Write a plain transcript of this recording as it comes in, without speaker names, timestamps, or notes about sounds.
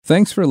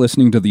Thanks for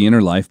listening to the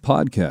Inner Life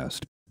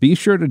Podcast. Be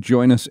sure to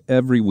join us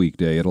every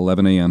weekday at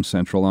 11 a.m.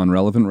 Central on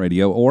Relevant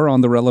Radio or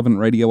on the Relevant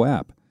Radio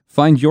app.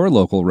 Find your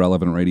local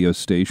Relevant Radio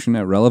station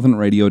at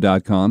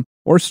relevantradio.com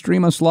or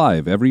stream us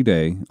live every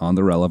day on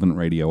the Relevant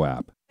Radio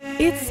app.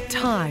 It's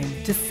time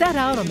to set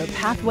out on the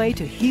pathway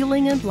to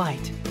healing and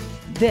light.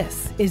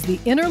 This is The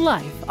Inner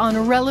Life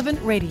on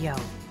Relevant Radio.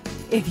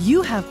 If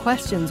you have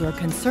questions or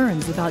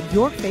concerns about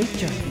your faith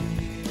journey,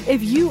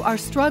 if you are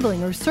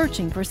struggling or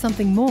searching for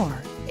something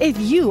more, if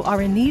you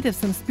are in need of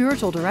some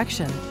spiritual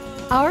direction,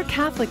 our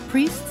Catholic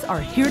priests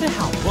are here to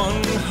help.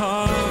 One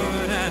heart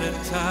at a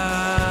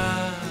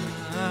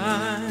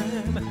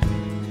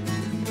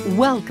time.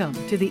 Welcome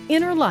to The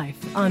Inner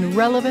Life on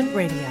Relevant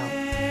Radio.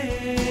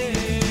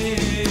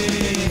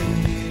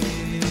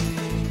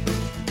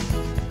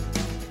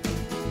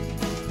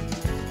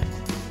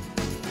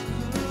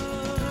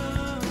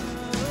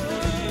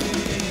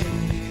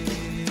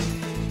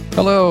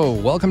 Hello,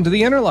 welcome to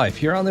The Inner Life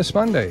here on this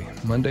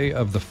Monday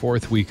of the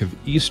fourth week of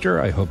Easter.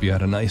 I hope you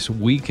had a nice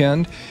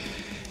weekend,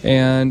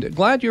 and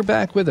glad you're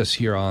back with us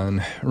here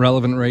on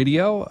Relevant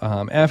Radio.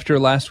 After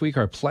last week,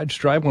 our pledge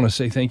drive, I want to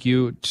say thank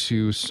you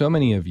to so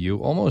many of you,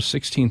 almost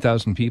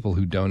 16,000 people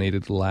who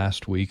donated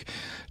last week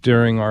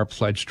during our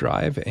pledge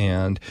drive,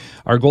 and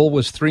our goal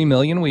was 3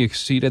 million. We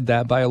exceeded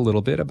that by a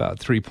little bit, about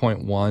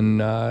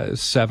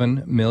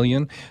 3.17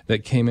 million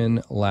that came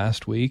in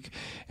last week,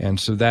 and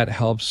so that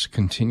helps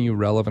continue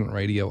Relevant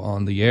Radio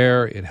on the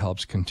air. It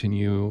helps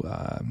continue,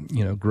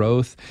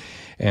 growth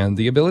and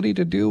the ability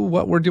to do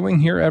what we're doing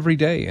here every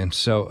day. And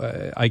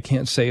so I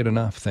can't say it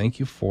enough. Thank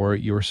you for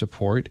your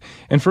support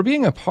and for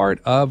being a part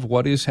of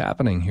what is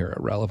happening here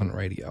at Relevant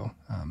Radio.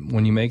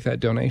 When you make that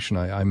donation,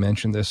 I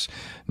mentioned this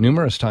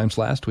numerous times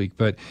last week,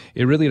 but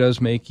it really does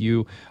make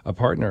you a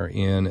partner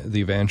in the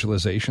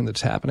evangelization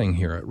that's happening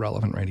here at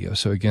Relevant Radio.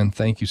 So again,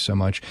 thank you so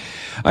much.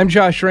 I'm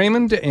Josh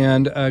Raymond,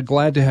 and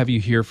glad to have you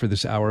here for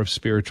this hour of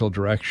spiritual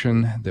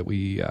direction that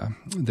we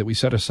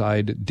set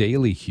aside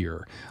daily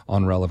here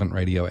on Relevant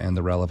Radio and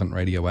the Relevant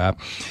Radio app.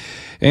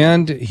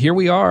 And here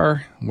we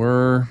are.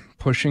 We're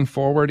pushing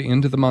forward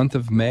into the month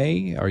of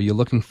May. Are you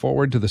looking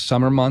forward to the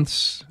summer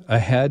months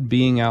ahead,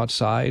 being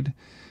outside,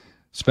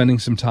 spending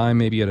some time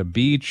maybe at a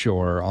beach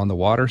or on the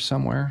water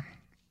somewhere?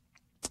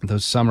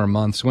 Those summer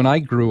months. When I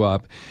grew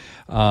up,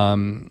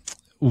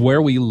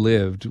 where we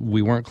lived,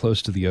 we weren't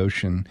close to the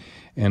ocean.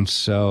 And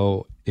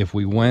so if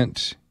we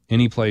went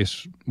any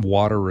place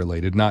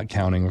water-related, not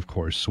counting, of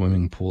course,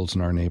 swimming pools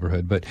in our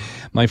neighborhood, but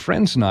my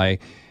friends and I,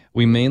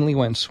 we mainly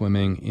went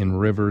swimming in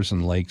rivers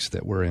and lakes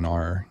that were in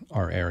our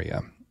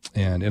area.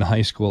 And in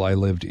high school, I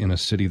lived in a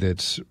city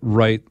that's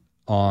right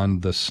on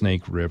the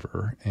Snake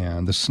River.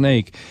 And the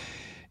Snake,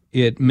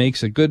 it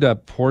makes up a good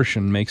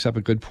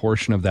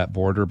portion of that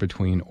border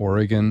between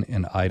Oregon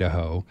and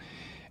Idaho.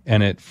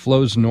 And it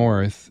flows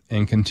north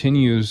and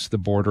continues the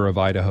border of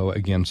Idaho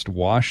against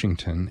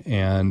Washington.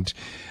 And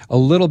a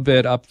little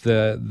bit up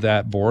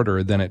that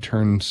border, then it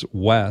turns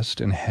west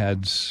and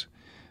heads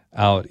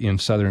out in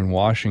southern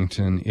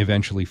Washington,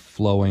 eventually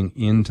flowing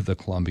into the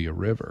Columbia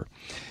River.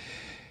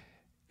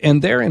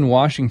 And there in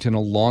Washington,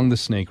 along the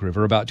Snake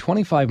River, about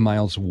 25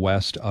 miles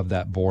west of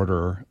that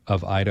border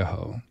of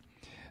Idaho,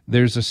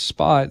 there's a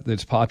spot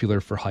that's popular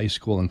for high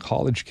school and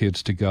college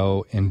kids to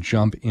go and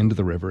jump into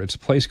the river. It's a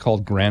place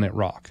called Granite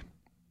Rock.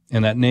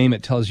 And that name,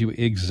 it tells you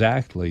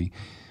exactly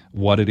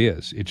what it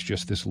is. It's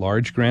just this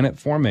large granite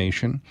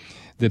formation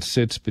that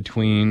sits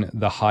between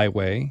the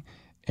highway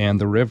and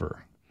the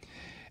river.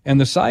 And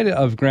the side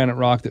of Granite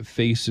Rock that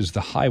faces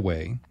the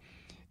highway,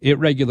 it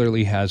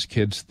regularly has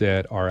kids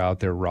that are out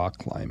there rock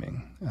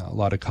climbing. A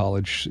lot of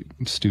college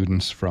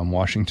students from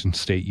Washington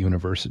State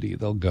University,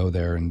 they'll go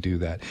there and do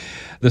that.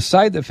 The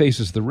side that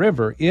faces the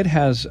river, it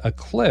has a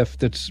cliff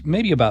that's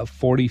maybe about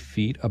 40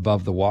 feet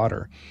above the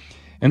water.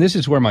 And this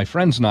is where my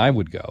friends and I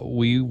would go.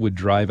 We would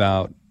drive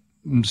out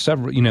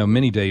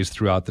many days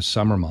throughout the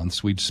summer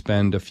months. We'd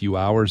spend a few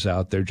hours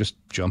out there just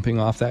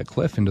jumping off that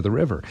cliff into the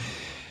river.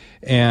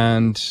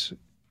 And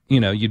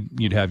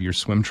you'd have your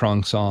swim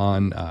trunks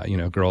on,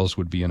 girls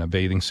would be in a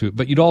bathing suit,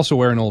 but you'd also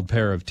wear an old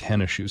pair of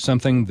tennis shoes,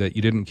 something that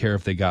you didn't care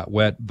if they got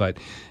wet, but,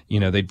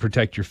 they'd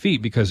protect your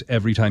feet because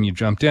every time you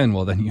jumped in,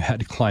 well, then you had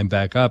to climb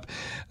back up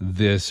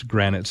this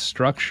granite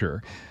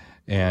structure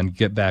and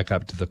get back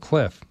up to the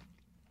cliff.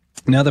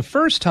 Now, the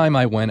first time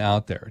I went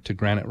out there to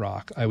Granite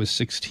Rock, I was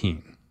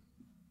 16.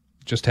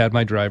 Just had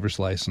my driver's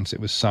license. It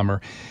was summer,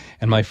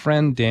 and my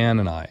friend Dan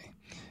and I,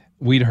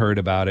 we'd heard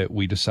about it.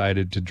 We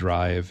decided to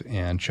drive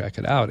and check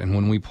it out. And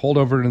when we pulled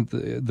over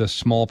to the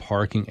small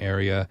parking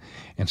area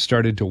and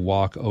started to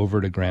walk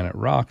over to Granite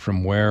Rock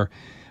from where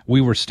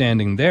we were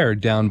standing there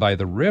down by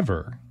the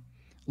river,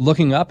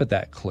 looking up at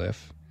that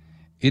cliff,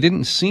 it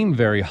didn't seem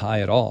very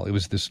high at all. It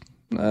was this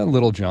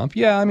little jump.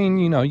 Yeah,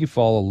 you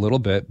fall a little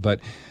bit, but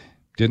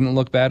didn't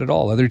look bad at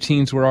all. Other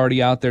teens were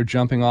already out there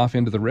jumping off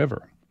into the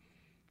river.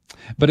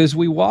 But as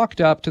we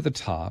walked up to the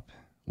top,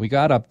 we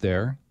got up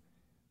there,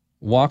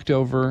 walked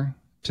over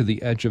to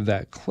the edge of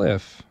that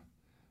cliff,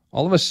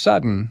 all of a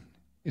sudden,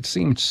 it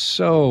seemed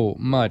so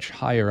much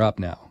higher up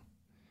now.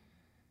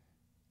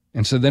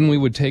 And so then we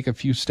would take a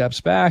few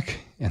steps back,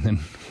 and then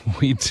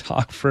we'd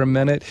talk for a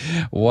minute,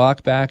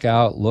 walk back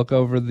out, look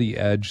over the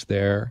edge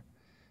there,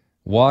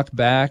 walk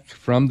back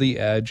from the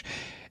edge.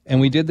 And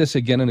we did this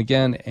again and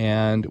again,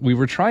 and we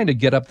were trying to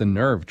get up the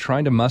nerve,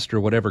 trying to muster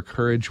whatever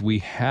courage we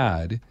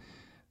had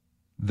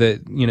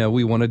that,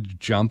 we wanted to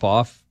jump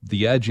off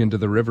the edge into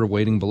the river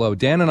waiting below.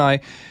 Dan and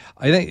I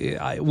think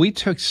we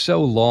took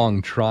so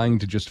long trying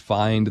to just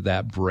find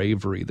that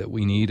bravery that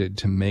we needed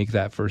to make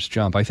that first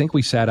jump. I think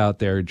we sat out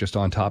there just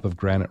on top of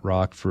granite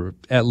rock for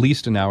at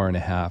least an hour and a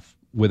half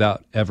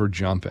without ever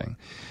jumping.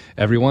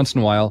 Every once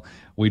in a while,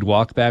 we'd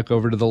walk back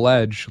over to the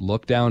ledge,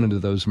 look down into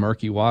those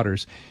murky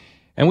waters,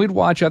 and we'd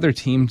watch other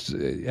teams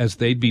as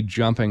they'd be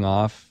jumping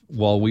off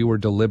while we were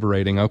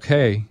deliberating,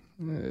 okay,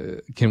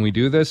 can we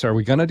do this? Are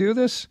we going to do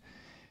this?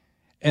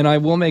 And I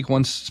will make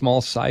one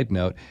small side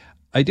note.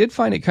 I did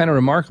find it kind of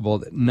remarkable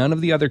that none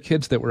of the other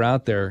kids that were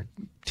out there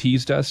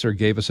teased us or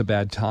gave us a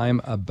bad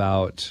time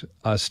about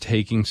us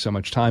taking so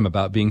much time,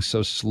 about being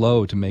so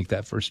slow to make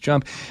that first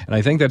jump. And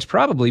I think that's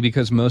probably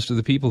because most of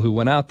the people who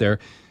went out there,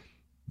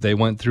 they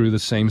went through the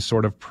same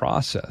sort of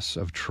process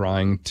of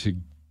trying to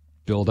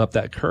build up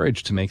that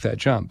courage to make that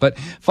jump. But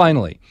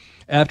finally,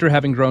 after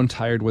having grown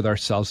tired with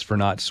ourselves for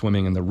not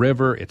swimming in the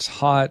river, it's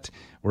hot,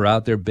 we're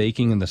out there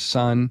baking in the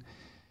sun.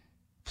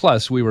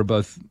 Plus, we were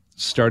both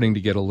starting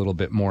to get a little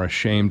bit more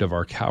ashamed of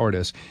our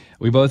cowardice.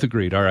 We both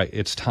agreed, all right,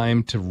 it's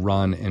time to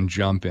run and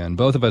jump in,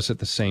 both of us at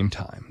the same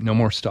time. No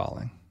more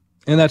stalling.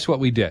 And that's what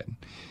we did.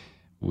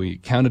 We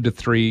counted to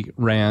 3,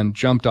 ran,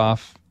 jumped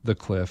off the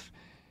cliff.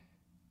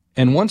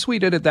 And once we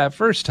did it that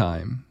first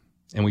time,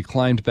 and we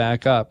climbed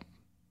back up,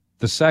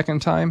 the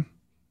second time,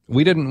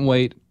 we didn't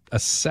wait a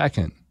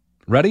second.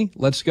 Ready?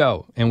 Let's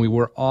go. And we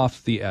were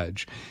off the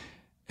edge.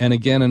 And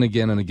again and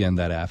again and again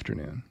that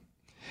afternoon.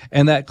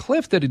 And that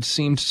cliff that had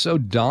seemed so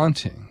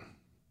daunting,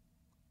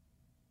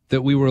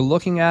 that we were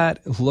looking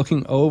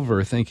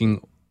over,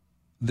 thinking,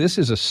 this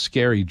is a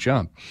scary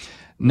jump.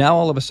 Now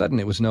all of a sudden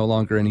it was no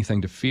longer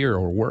anything to fear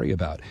or worry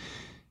about.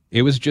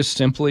 It was just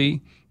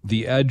simply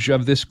the edge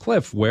of this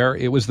cliff where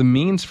it was the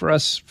means for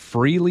us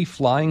freely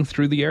flying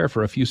through the air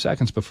for a few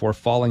seconds before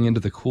falling into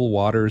the cool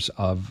waters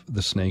of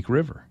the Snake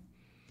River.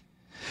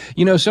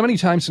 So many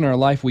times in our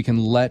life we can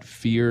let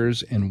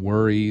fears and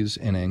worries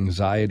and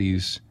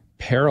anxieties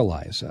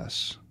paralyze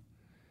us.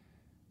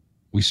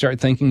 We start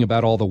thinking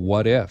about all the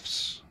what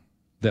ifs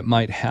that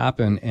might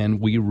happen, and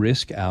we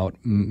risk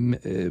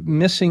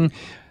missing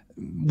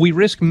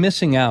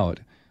out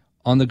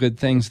on the good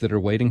things that are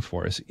waiting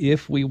for us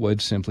if we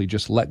would simply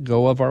just let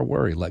go of our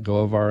worry, let go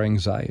of our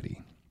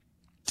anxiety.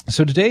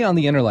 So today on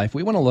The Inner Life,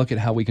 we want to look at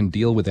how we can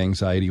deal with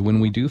anxiety when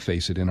we do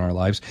face it in our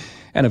lives.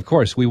 And of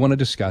course, we want to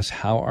discuss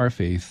how our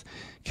faith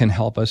can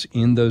help us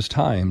in those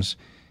times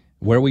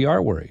where we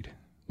are worried,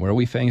 where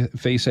we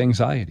face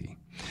anxiety.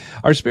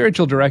 Our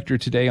spiritual director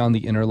today on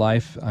The Inner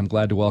Life, I'm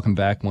glad to welcome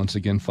back once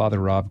again Father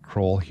Rob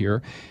Kroll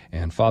here.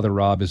 And Father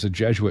Rob is a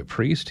Jesuit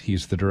priest.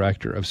 He's the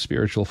director of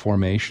spiritual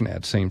formation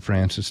at St.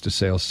 Francis de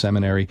Sales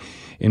Seminary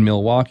in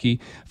Milwaukee.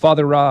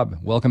 Father Rob,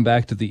 welcome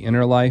back to The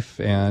Inner Life.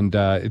 And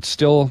it's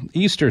still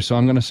Easter, so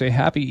I'm going to say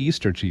Happy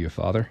Easter to you,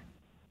 Father.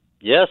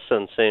 Yes,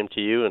 and same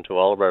to you and to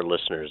all of our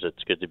listeners.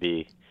 It's good to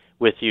be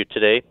with you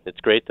today.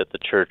 It's great that the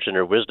Church in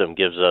her wisdom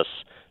gives us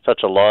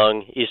such a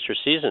long Easter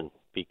season,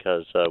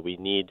 because we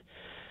need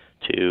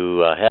to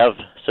have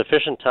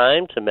sufficient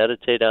time to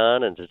meditate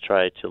on and to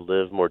try to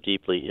live more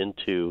deeply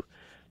into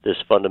this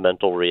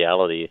fundamental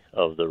reality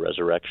of the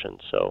resurrection.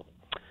 So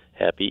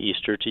happy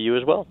Easter to you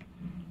as well.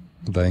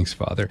 Thanks,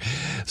 Father.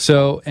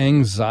 So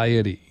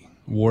anxiety,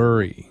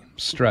 worry,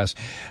 stress.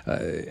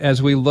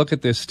 As we look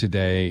at this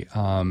today,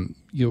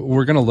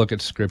 we're going to look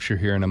at Scripture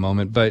here in a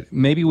moment, but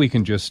maybe we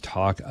can just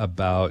talk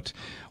about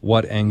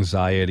what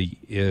anxiety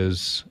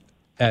is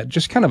at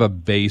just kind of a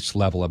base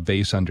level, a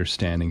base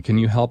understanding. Can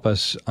you help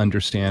us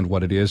understand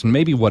what it is and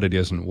maybe what it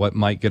isn't, what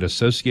might get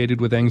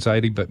associated with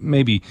anxiety, but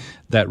maybe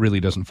that really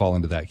doesn't fall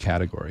into that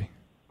category?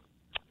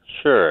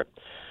 Sure.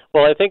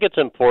 Well, I think it's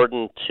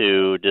important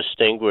to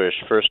distinguish,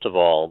 first of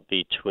all,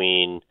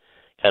 between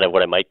kind of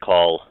what I might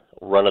call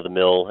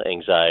run-of-the-mill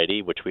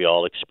anxiety, which we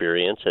all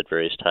experience at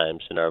various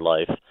times in our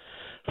life,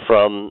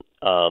 from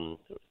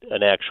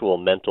an actual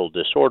mental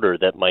disorder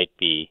that might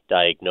be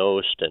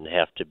diagnosed and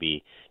have to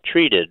be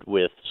treated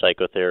with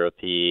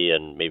psychotherapy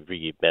and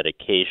maybe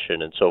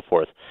medication and so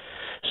forth.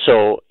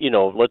 So,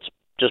 let's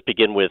just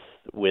begin with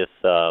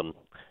kind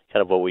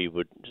of what we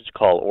would just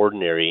call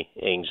ordinary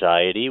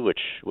anxiety, which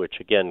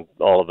again,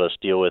 all of us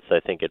deal with, I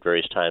think, at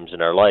various times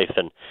in our life.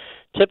 And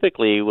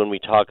typically, when we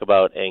talk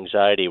about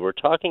anxiety, we're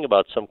talking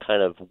about some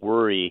kind of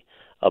worry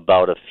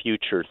about a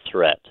future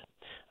threat.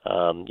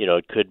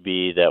 It could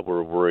be that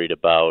we're worried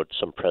about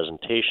some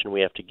presentation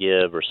we have to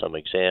give or some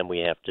exam we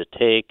have to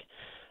take.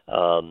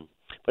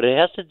 But it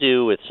has to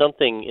do with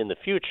something in the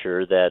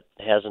future that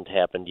hasn't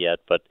happened yet,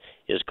 but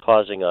is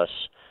causing us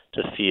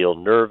to feel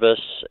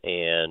nervous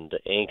and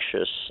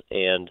anxious.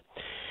 And,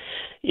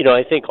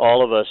 I think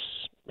all of us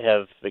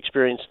have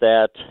experienced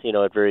that,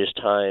 at various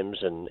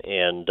times. And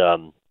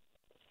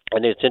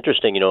And it's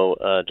interesting,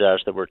 Josh,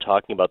 that we're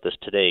talking about this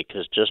today,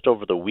 because just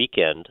over the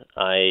weekend,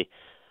 I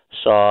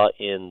saw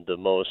in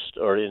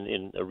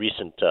a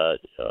recent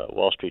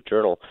Wall Street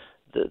Journal,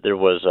 there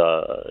was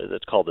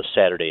it's called the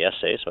Saturday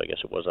Essay, so I guess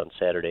it was on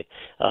Saturday.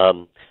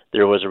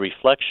 There was a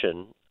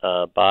reflection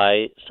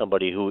by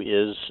somebody who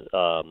is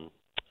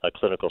a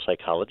clinical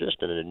psychologist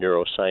and a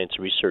neuroscience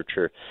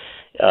researcher.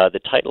 The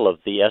title of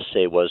the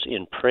essay was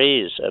 "In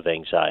Praise of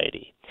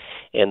Anxiety,"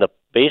 and the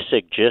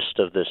basic gist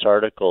of this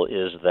article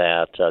is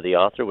that the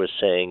author was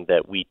saying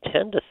that we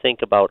tend to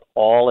think about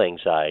all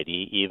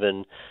anxiety,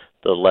 even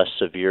the less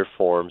severe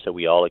forms that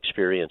we all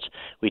experience.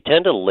 We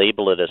tend to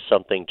label it as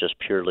something just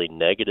purely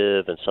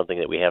negative and something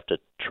that we have to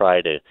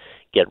try to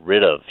get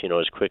rid of,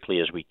 as quickly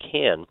as we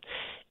can.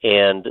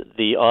 And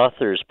the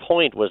author's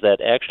point was that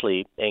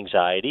actually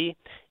anxiety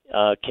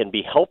can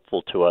be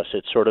helpful to us.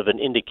 It's sort of an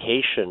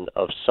indication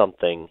of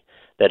something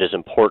that is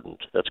important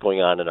that's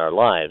going on in our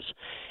lives.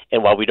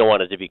 And while we don't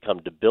want it to become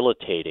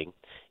debilitating,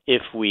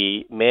 if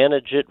we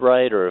manage it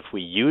right or if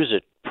we use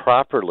it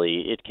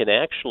properly, it can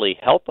actually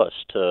help us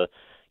to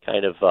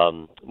kind of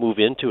move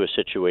into a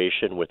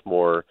situation with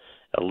more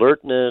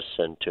alertness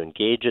and to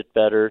engage it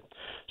better.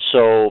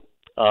 So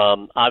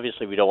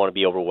obviously we don't want to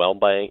be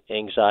overwhelmed by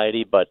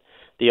anxiety, but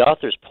the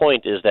author's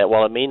point is that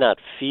while it may not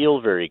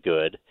feel very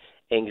good,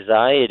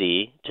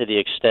 anxiety, to the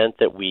extent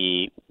that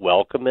we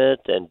welcome it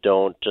and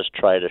don't just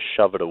try to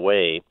shove it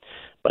away,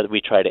 but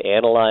we try to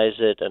analyze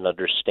it and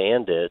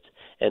understand it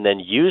and then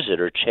use it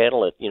or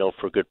channel it,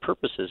 for good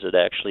purposes, it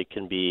actually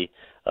can be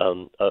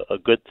a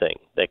good thing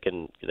that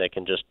can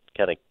just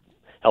kind of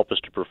help us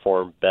to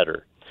perform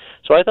better.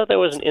 So I thought that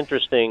was an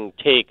interesting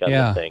take on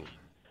the thing.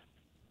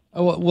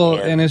 Oh, well,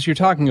 and as you're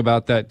talking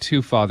about that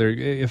too, Father,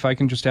 if I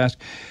can just ask,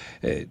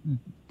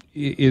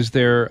 is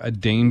there a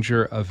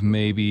danger of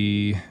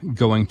maybe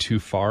going too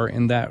far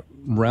in that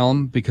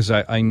realm? Because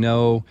I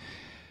know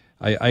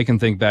I can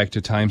think back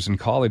to times in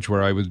college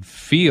where I would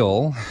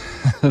feel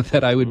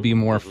that I would be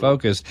more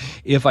focused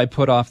if I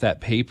put off that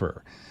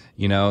paper.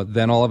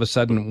 Then all of a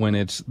sudden when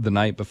it's the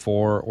night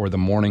before or the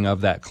morning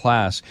of that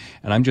class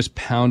and I'm just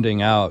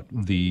pounding out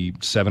the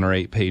 7 or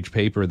 8 page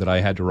paper that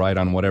I had to write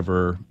on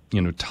whatever,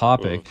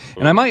 topic,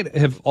 and I might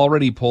have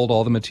already pulled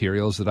all the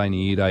materials that I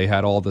need. I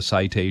had all the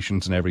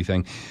citations and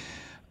everything,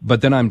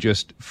 but then I'm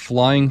just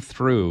flying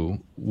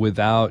through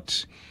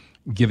without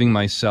giving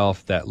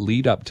myself that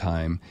lead up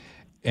time.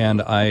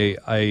 And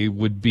I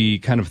would be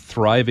kind of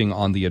thriving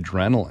on the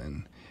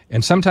adrenaline.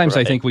 And sometimes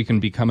I think we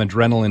can become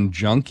adrenaline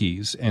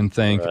junkies and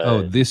think,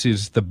 oh, this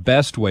is the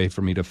best way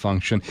for me to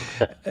function.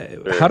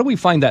 How do we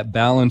find that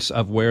balance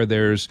of where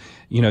there's,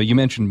 you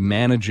mentioned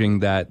managing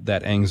that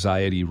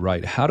anxiety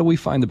right. How do we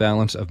find the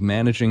balance of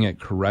managing it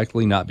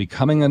correctly, not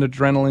becoming an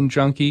adrenaline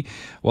junkie,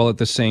 while at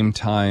the same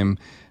time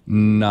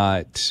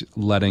not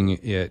letting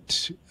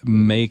it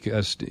make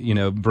us,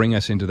 bring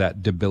us into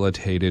that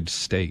debilitated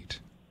state?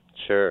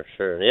 Sure.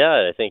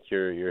 Yeah, I think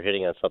you're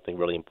hitting on something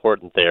really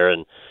important there,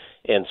 and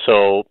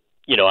so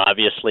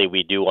obviously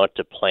we do want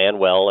to plan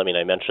well. I mean,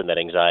 I mentioned that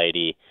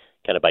anxiety,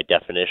 kind of by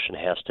definition,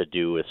 has to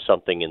do with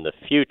something in the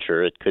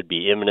future. It could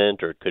be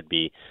imminent, or it could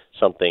be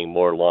something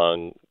more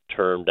long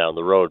term down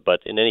the road. But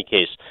in any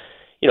case,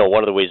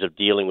 one of the ways of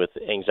dealing with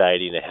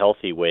anxiety in a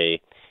healthy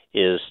way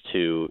is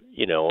to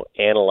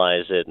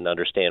analyze it and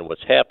understand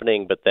what's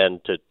happening, but then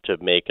to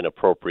make an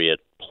appropriate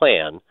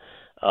plan.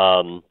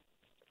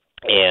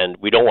 And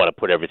we don't want to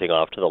put everything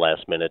off to the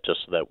last minute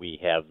just so that we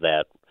have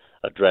that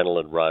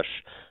adrenaline rush.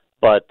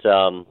 But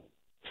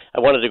I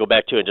wanted to go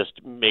back to and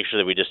just make sure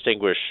that we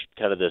distinguish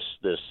kind of this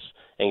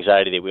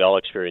anxiety that we all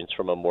experience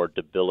from a more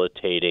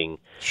debilitating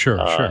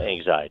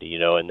anxiety,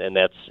 and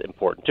that's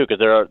important too, because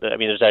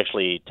there's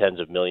actually tens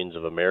of millions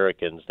of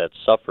Americans that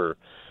suffer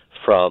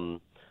from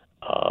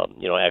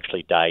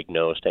actually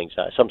diagnosed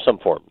anxiety, some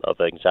form of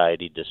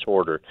anxiety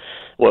disorder.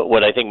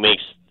 What I think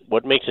makes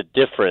it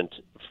different,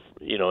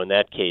 in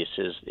that case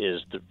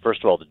is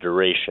first of all, the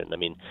duration. I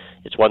mean,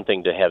 it's one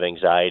thing to have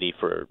anxiety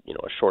for,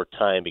 a short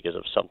time because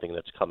of something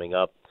that's coming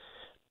up,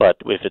 but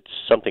if it's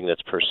something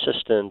that's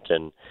persistent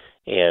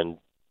and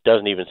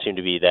doesn't even seem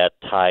to be that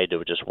tied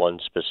to just one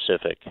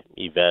specific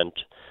event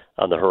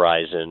on the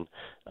horizon,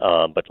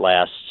 but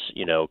lasts,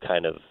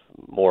 kind of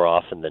more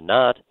often than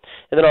not,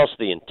 and then also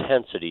the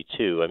intensity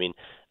too. I mean,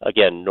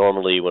 again,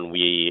 normally when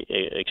we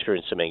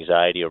experience some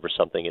anxiety over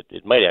something,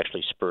 it might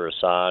actually spur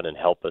us on and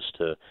help us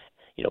to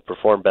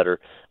perform better,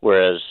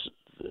 whereas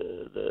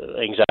the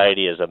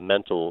anxiety as a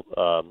mental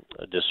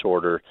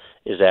disorder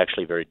is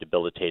actually very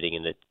debilitating,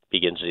 and it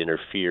begins to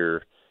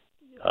interfere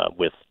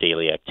with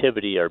daily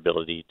activity, our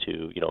ability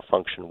to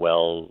function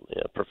well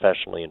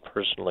professionally and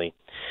personally.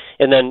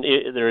 And then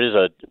there is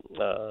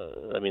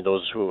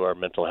those who are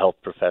mental health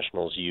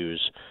professionals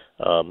use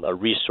a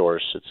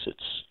resource.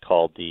 It's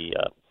called the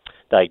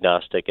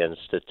Diagnostic and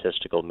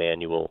Statistical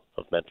Manual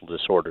of Mental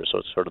Disorders. So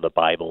it's sort of the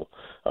Bible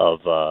of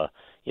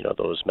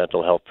those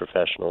mental health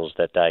professionals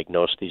that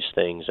diagnose these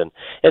things, and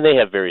they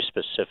have very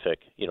specific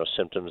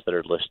symptoms that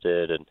are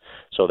listed, and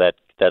so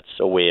that's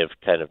a way of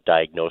kind of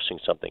diagnosing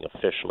something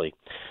officially.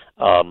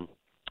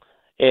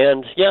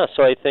 And yeah,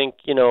 so I think,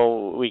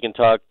 we can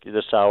talk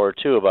this hour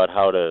too about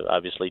how to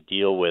obviously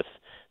deal with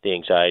the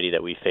anxiety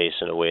that we face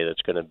in a way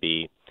that's going to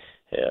be,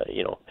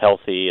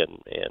 healthy and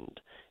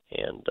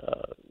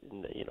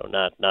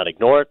not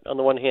ignore it on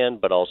the one hand,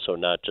 but also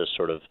not just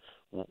sort of,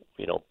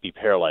 be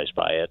paralyzed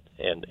by it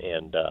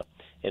and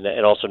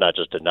also not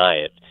just deny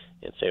it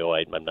and say, oh,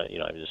 I'm not,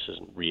 this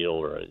isn't real,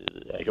 or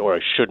I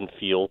shouldn't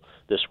feel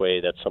this way.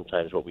 That's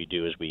sometimes what we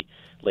do, is we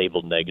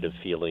label negative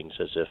feelings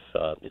as if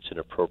it's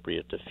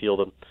inappropriate to feel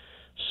them.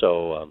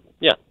 So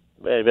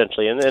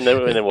eventually, and then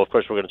of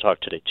course we're going to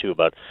talk today too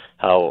about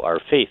how our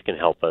faith can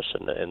help us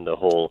and the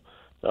whole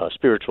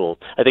spiritual.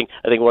 I think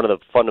one of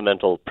the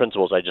fundamental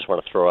principles I just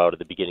want to throw out at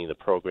the beginning of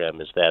the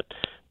program is that,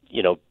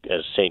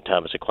 as St.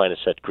 Thomas Aquinas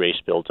said, grace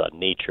builds on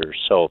nature.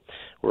 So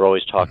we're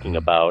always talking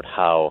about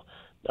how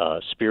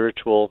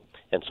spiritual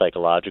and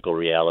psychological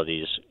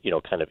realities,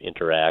 kind of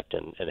interact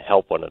and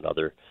help one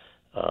another,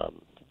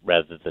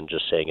 rather than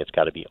just saying it's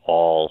got to be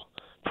all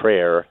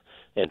prayer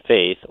and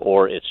faith,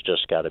 or it's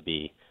just got to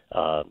be,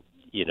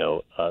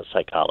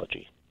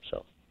 psychology.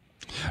 So.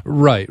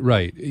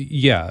 Right.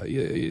 Yeah.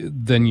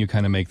 Then you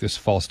kind of make this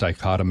false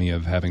dichotomy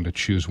of having to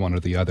choose one or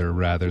the other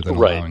rather than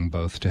allowing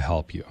both to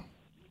help you.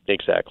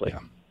 Exactly.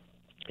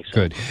 Yeah.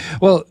 Good.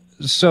 Well,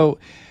 so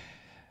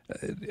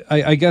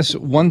I guess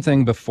one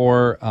thing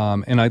before,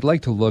 and I'd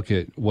like to look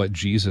at what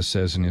Jesus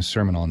says in his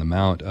Sermon on the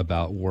Mount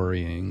about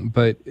worrying,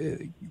 but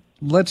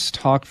let's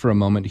talk for a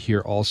moment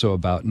here also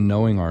about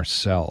knowing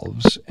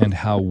ourselves and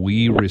how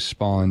we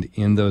respond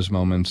in those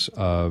moments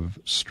of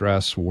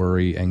stress,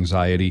 worry,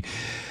 anxiety.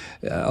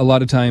 A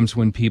lot of times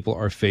when people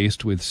are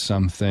faced with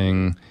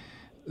something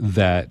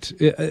that,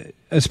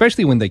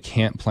 especially when they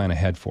can't plan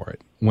ahead for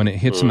it, when it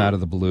hits them out of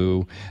the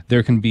blue,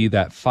 there can be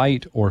that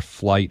fight or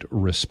flight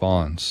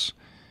response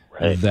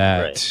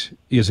that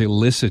is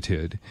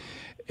elicited.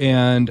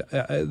 And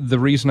the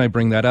reason I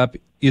bring that up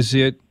is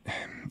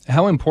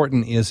how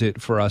important is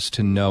it for us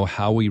to know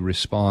how we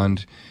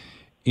respond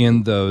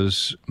in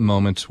those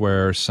moments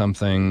where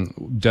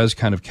something does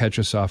kind of catch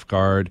us off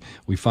guard,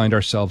 we find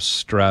ourselves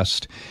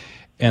stressed,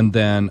 and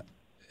then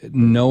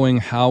knowing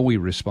how we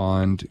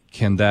respond,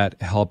 can that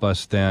help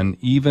us then,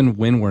 even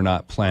when we're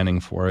not planning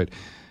for it,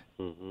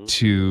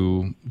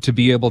 to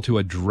be able to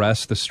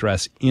address the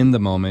stress in the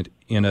moment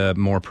in a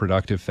more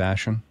productive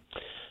fashion?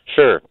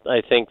 Sure.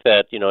 I think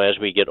that, as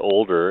we get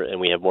older and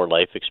we have more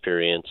life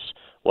experience,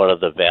 one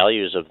of the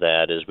values of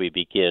that is we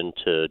begin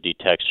to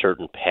detect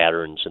certain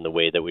patterns in the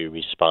way that we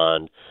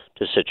respond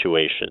to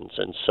situations.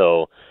 And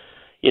so,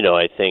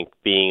 I think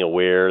being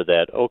aware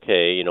that,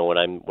 okay, when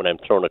I'm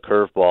thrown a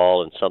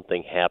curveball and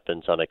something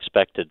happens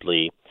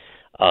unexpectedly,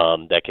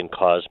 that can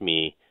cause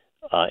me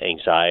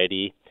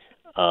anxiety.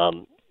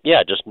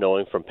 Just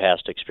knowing from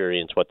past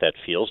experience what that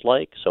feels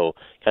like. So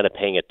kind of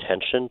paying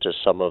attention to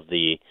some of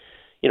the,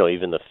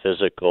 even the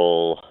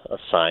physical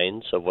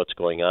signs of what's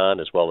going on,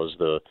 as well as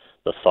the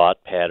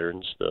thought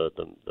patterns,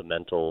 the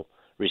mental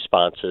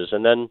responses,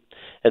 and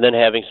then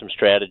having some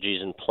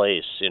strategies in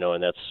place,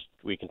 and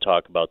we can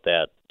talk about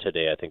that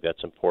today. I think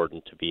that's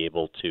important to be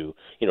able to,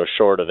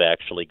 short of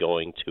actually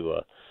going to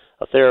a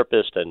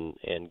therapist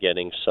and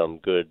getting some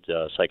good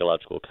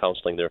psychological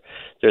counseling. There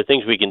are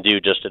things we can do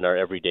just in our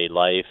everyday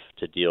life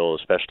to deal,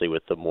 especially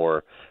with the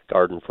more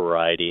garden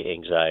variety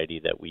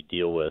anxiety that we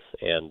deal with.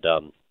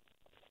 And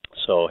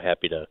so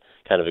happy to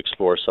kind of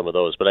explore some of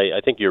those. But I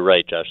think you're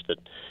right, Josh, that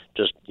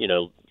just,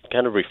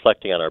 kind of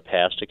reflecting on our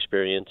past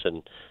experience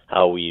and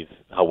how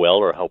well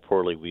or how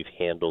poorly we've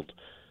handled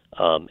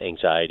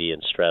anxiety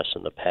and stress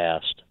in the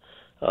past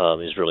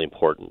is really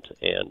important.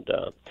 And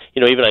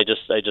even I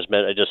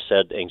just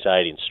said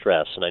anxiety and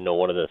stress, and I know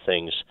one of the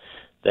things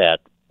that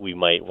we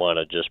might want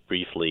to just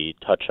briefly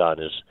touch on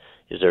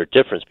is there a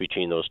difference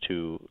between those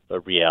two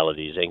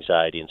realities,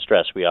 anxiety and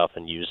stress? We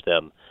often use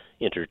them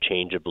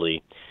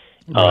interchangeably.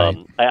 Right.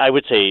 I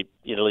would say,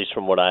 at least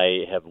from what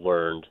I have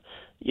learned,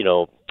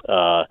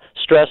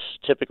 stress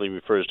typically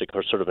refers to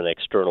sort of an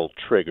external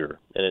trigger,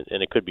 and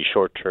it could be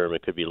short term,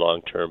 it could be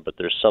long term, but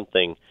there's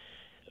something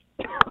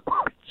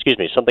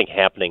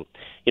happening,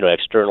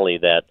 externally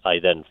that I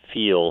then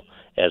feel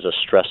as a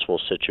stressful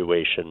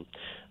situation.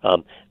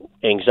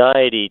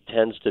 Anxiety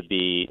tends to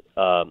be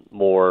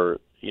more,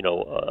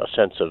 a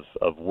sense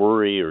of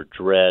worry or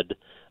dread,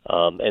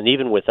 and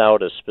even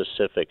without a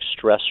specific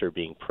stressor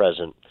being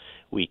present,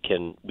 we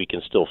can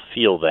still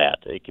feel that.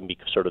 It can be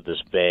sort of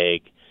this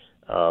vague,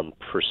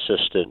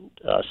 persistent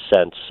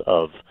sense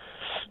of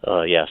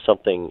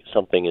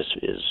something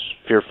is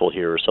fearful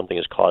here, or something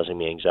is causing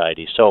me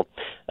anxiety. So,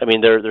 I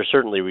mean, they're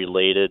certainly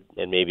related,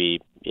 and maybe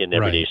in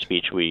everyday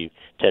speech we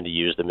tend to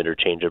use them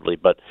interchangeably.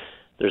 But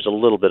there's a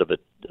little bit of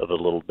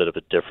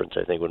a difference,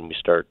 I think, when we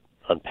start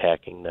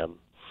unpacking them.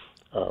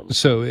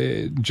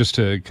 So just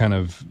to kind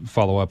of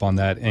follow up on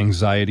that,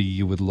 anxiety,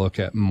 you would look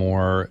at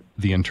more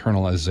the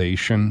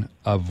internalization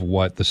of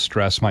what the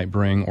stress might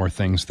bring, or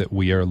things that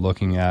we are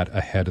looking at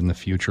ahead in the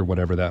future,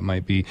 whatever that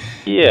might be.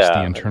 Yeah. It's the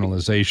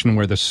internalization,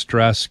 where the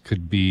stress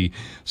could be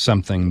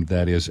something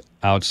that is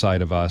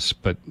outside of us,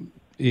 but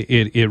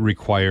it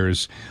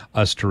requires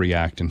us to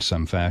react in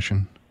some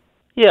fashion.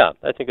 Yeah,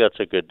 I think that's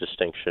a good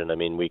distinction. I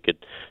mean, we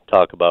could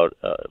talk about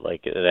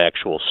like an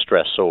actual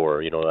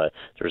stressor.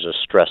 There's a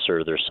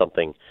stressor. There's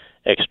something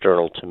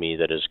external to me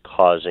that is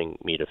causing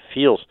me to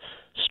feel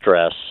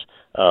stress.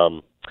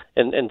 And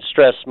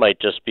stress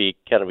might just be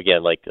kind of,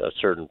 again, like a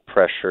certain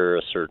pressure,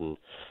 a certain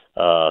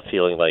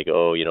feeling like,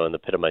 in the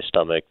pit of my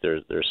stomach,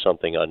 there's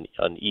something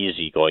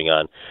uneasy going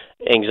on.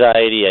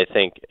 Anxiety, I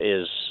think,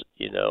 is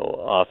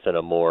often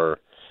a more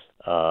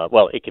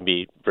it can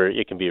be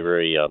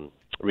very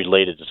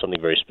related to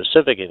something very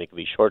specific, and it can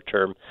be short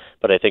term.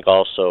 But I think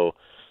also,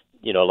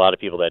 a lot of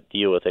people that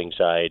deal with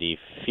anxiety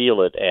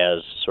feel it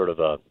as sort of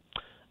a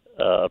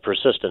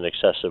persistent,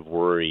 excessive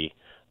worry.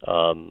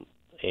 And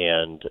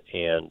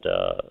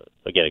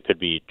again, it could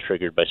be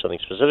triggered by something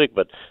specific,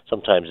 but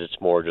sometimes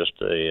it's more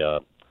just a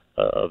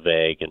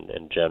vague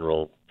and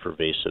general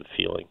pervasive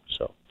feeling.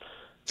 So,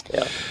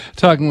 yeah.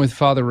 Talking with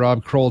Father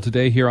Rob Kroll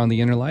today here on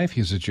The Inner Life.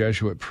 He's a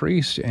Jesuit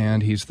priest,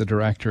 and he's the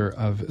director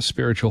of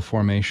spiritual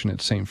formation at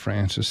St.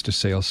 Francis de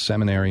Sales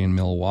Seminary in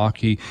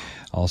Milwaukee.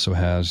 Also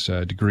has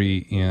a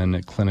degree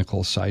in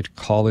clinical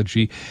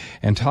psychology.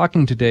 And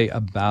talking today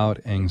about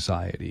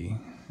anxiety.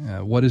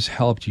 What has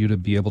helped you to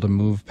be able to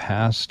move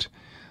past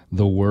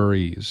the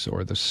worries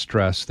or the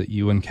stress that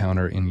you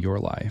encounter in your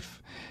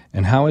life?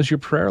 And how is your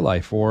prayer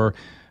life, or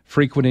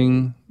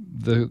frequenting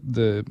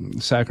the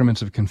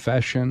sacraments of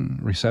confession,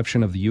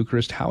 reception of the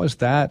Eucharist, how has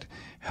that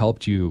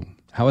helped you?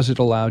 How has it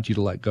allowed you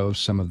to let go of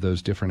some of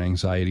those different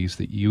anxieties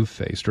that you've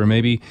faced? Or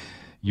maybe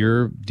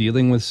you're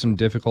dealing with some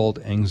difficult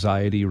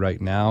anxiety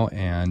right now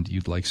and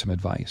you'd like some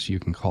advice. You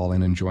can call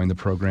in and join the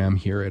program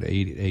here at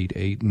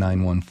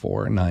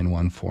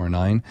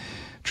 888-914-9149.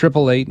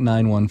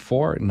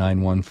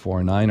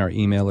 888-914-9149. Our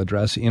email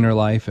address,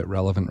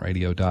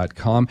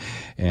 innerlife@relevantradio.com.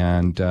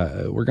 And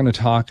we're going to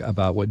talk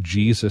about what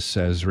Jesus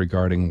says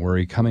regarding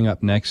worry coming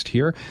up next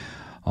here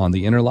on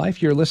The Inner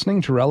Life. You're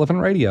listening to Relevant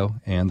Radio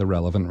and the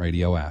Relevant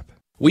Radio app.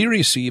 We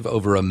receive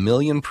over 1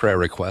 million prayer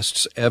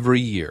requests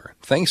every year,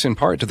 thanks in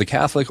part to the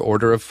Catholic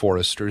Order of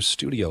Foresters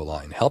studio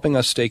line, helping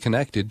us stay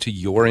connected to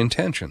your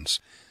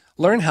intentions.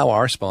 Learn how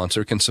our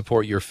sponsor can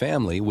support your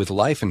family with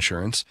life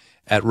insurance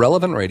at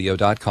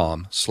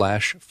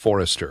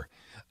relevantradio.com/Forester,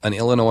 an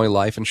Illinois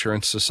life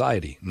insurance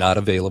society not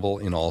available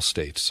in all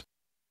states.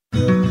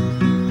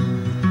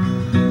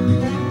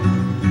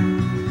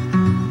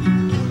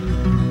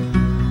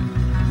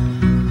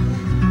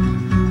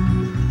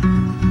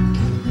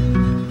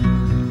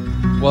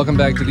 Welcome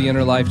back to The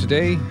Inner Life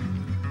today.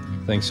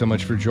 Thanks so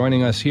much for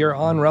joining us here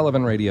on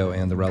Relevant Radio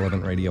and the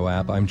Relevant Radio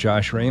app. I'm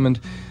Josh Raymond,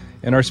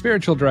 and our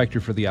spiritual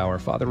director for the hour,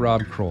 Father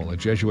Rob Kroll, a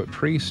Jesuit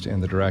priest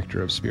and the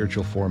director of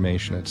spiritual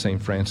formation at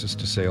St. Francis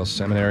de Sales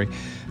Seminary,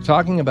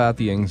 talking about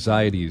the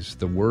anxieties,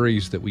 the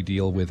worries that we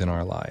deal with in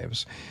our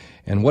lives,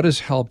 and what has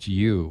helped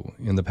you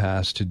in the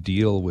past to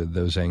deal with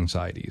those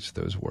anxieties,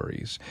 those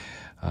worries.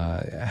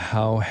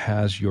 How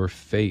has your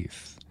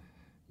faith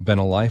been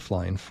a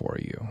lifeline for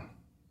you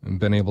and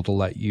been able to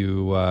let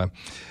you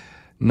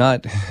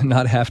not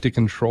have to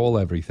control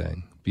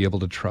everything, be able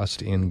to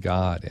trust in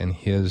God and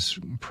His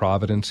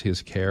providence,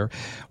 His care?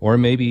 Or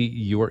maybe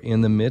you are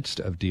in the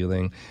midst of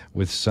dealing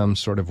with some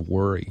sort of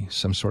worry,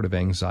 some sort of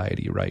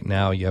anxiety right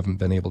now. You haven't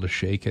been able to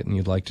shake it and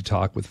you'd like to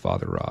talk with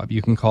Father Rob.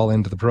 You can call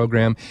into the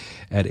program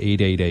at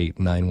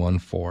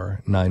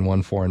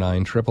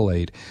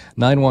 888-914-9149,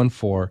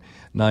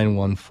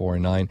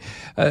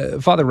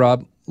 888-914-9149. Father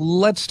Rob,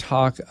 let's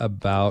talk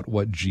about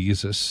what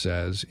Jesus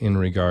says in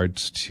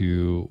regards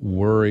to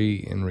worry,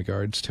 in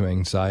regards to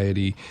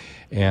anxiety.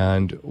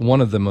 And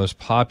one of the most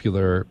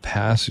popular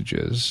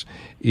passages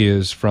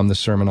is from the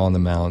Sermon on the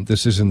Mount.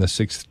 This is in the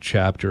 6th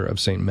chapter of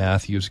St.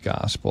 Matthew's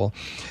Gospel.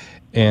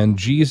 And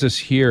Jesus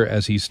here,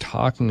 as he's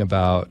talking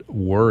about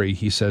worry,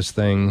 he says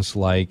things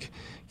like,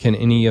 "Can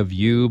any of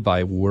you,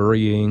 by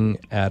worrying,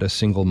 add a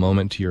single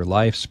moment to your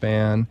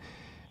lifespan?"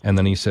 And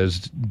then he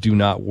says, "Do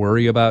not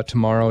worry about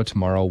tomorrow.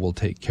 Tomorrow will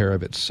take care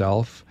of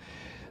itself."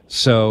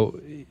 So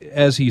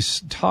as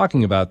he's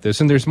talking about this,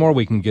 and there's more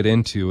we can get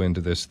into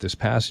this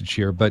passage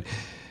here, but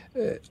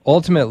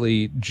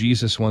ultimately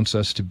Jesus wants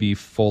us to be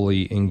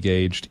fully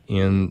engaged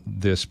in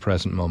this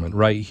present moment,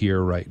 right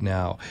here, right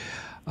now.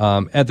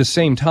 At the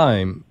same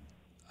time,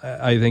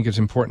 I think it's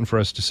important for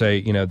us to say,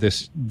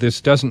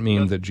 this doesn't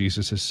mean that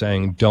Jesus is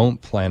saying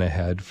don't plan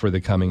ahead for the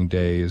coming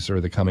days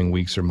or the coming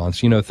weeks or months.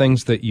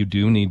 Things that you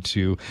do need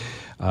to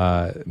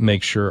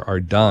make sure are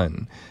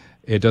done.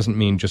 It doesn't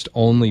mean just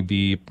only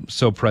be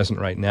so present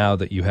right now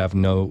that you have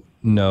no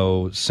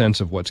sense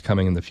of what's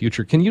coming in the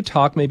future. Can you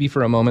talk maybe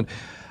for a moment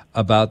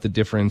about the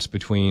difference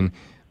between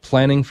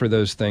planning for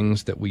those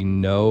things that we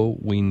know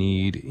we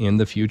need in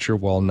the future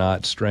while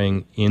not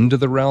straying into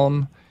the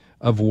realm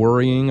of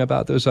worrying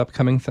about those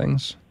upcoming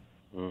things?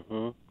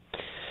 Mm-hmm.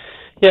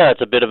 Yeah,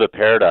 it's a bit of a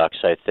paradox,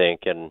 I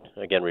think, and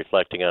again,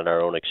 reflecting on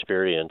our own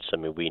experience,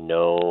 we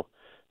know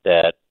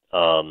that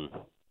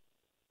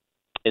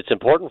it's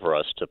important for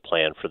us to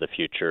plan for the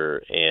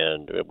future,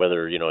 and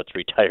whether, it's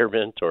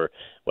retirement or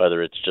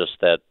whether it's just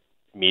that,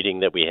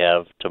 meeting that we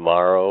have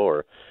tomorrow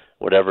or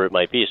whatever it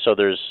might be. So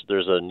there's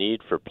a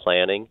need for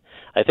planning.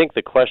 I think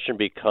the question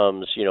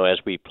becomes, as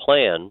we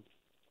plan,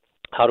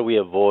 how do we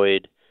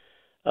avoid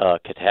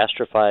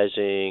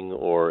catastrophizing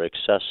or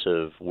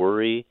excessive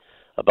worry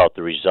about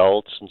the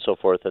results and so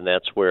forth? And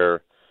that's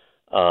where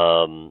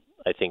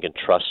I think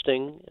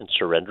entrusting and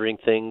surrendering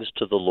things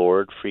to the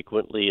Lord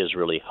frequently is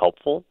really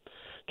helpful,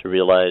 to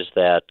realize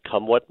that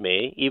come what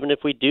may, even if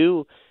we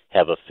do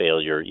have a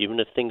failure,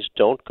 even if things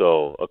don't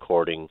go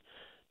according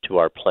to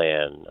our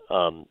plan,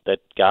 that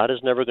God is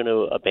never going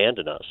to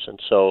abandon us. And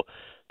so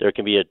there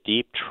can be a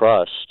deep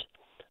trust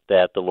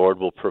that the Lord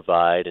will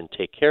provide and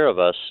take care of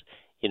us,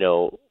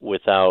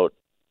 without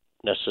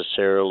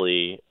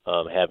necessarily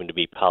having to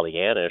be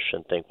Pollyannish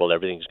and think, well,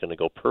 everything's going to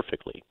go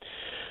perfectly.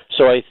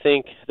 So I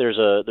think there's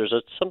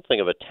something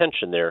of a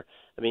tension there.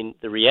 I mean,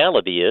 the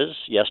reality is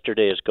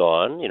yesterday is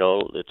gone.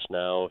 It's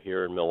now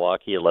here in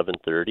Milwaukee,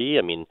 11:30.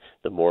 I mean,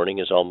 the morning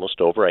is almost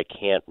over. I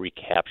can't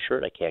recapture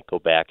it. I can't go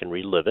back and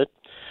relive it.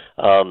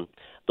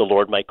 The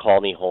Lord might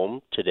call me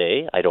home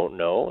today. I don't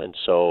know. And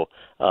so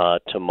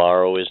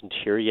tomorrow isn't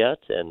here yet,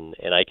 and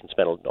I can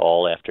spend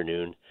all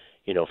afternoon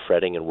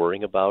fretting and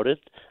worrying about it.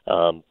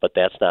 But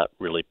that's not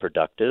really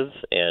productive,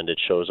 and it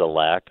shows a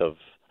lack of,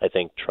 I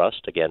think,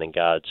 trust, again, in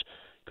God's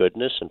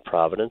goodness and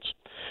providence.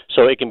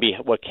 So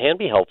what can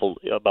be helpful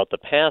about the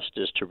past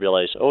is to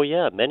realize, oh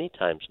yeah, many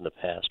times in the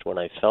past when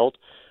I felt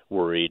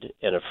worried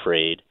and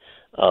afraid,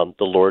 the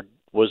Lord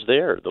was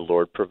there. The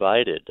Lord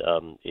provided.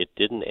 It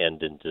didn't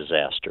end in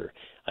disaster.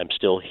 I'm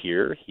still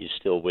here. He's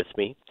still with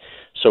me.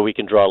 So we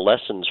can draw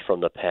lessons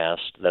from the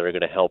past that are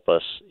going to help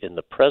us in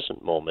the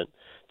present moment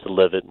to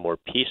live it more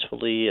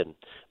peacefully and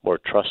more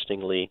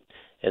trustingly.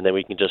 And then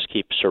we can just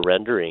keep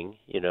surrendering,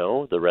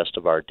 the rest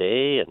of our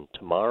day and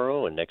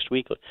tomorrow and next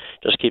week.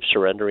 Just keep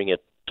surrendering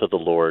it to the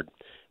Lord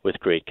with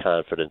great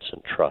confidence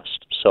and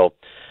trust. So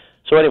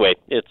anyway,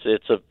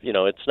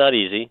 it's not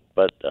easy,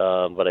 but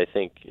I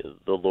think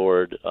the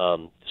Lord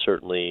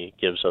certainly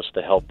gives us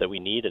the help that we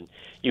need. And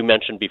you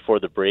mentioned before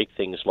the break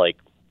things like,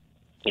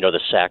 the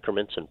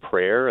sacraments and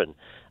prayer, and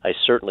I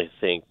certainly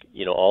think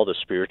all the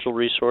spiritual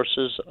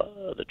resources,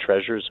 the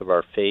treasures of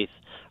our faith,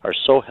 are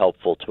so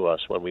helpful to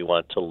us when we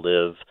want to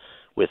live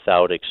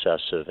without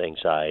excessive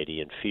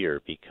anxiety and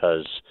fear,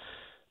 because,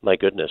 my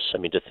goodness, I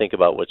mean, to think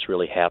about what's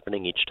really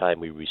happening each time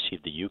we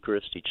receive the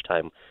Eucharist, each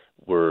time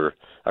our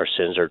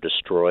sins are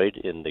destroyed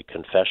in the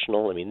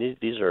confessional. I mean,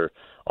 these are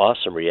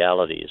awesome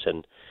realities,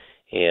 and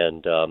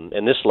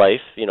this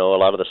life, a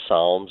lot of the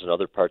Psalms and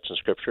other parts in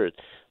Scripture,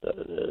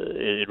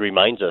 it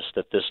reminds us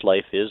that this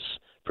life is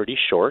pretty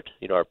short.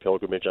 Our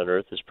pilgrimage on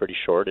earth is pretty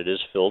short. It is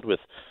filled with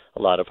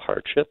a lot of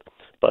hardship,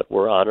 but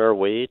we're on our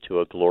way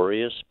to a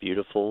glorious,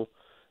 beautiful,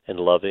 and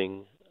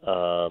loving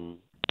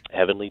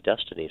heavenly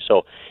destiny.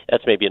 So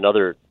that's maybe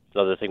another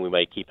thing we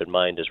might keep in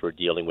mind as we're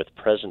dealing with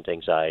present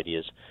anxiety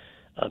is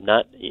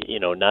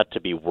not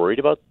to be worried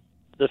about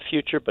the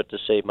future, but to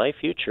say my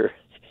future,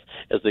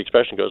 as the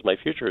expression goes, my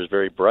future is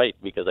very bright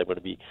because I'm going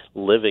to be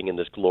living in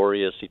this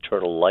glorious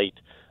eternal light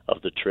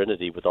of the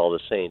Trinity with all the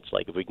saints.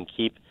 Like if we can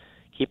keep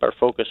our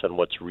focus on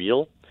what's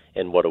real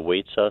and what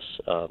awaits us,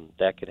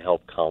 that can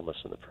help calm us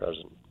in the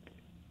present.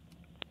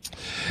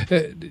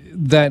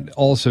 That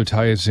also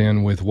ties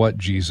in with what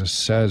Jesus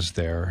says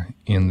there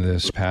in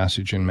this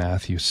passage in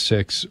Matthew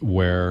 6,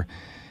 where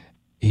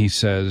he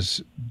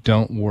says,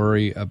 don't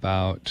worry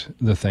about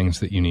the things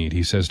that you need.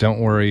 He says,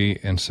 don't worry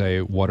and say,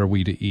 what are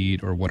we to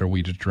eat, or what are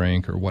we to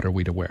drink, or what are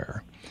we to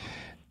wear?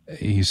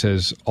 He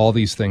says, all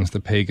these things the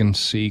pagans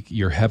seek,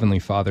 your heavenly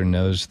Father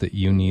knows that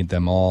you need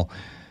them all,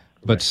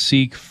 but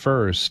seek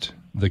first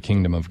the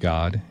kingdom of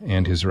God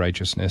and his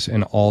righteousness,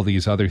 and all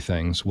these other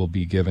things will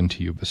be given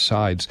to you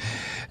besides.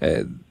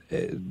 I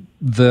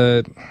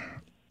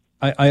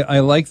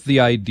like the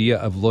idea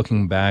of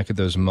looking back at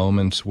those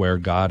moments where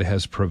God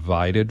has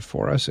provided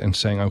for us and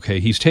saying, okay,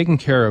 he's taken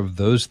care of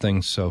those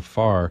things so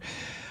far.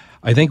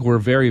 I think we're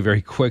very,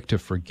 very quick to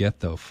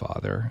forget, though,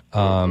 Father.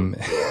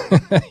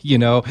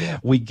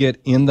 We get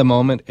in the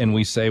moment and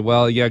we say,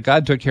 well, yeah,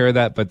 God took care of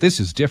that, but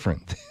this is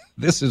different.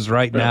 This is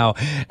right now,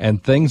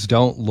 and things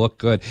don't look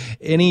good.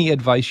 Any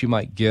advice you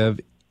might give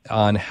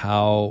on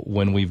how,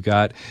 when we've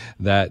got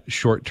that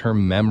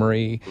short-term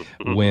memory,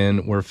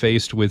 when we're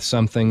faced with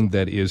something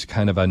that is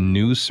kind of a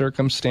new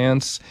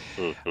circumstance,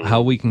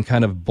 how we can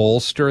kind of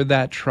bolster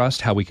that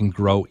trust, how we can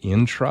grow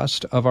in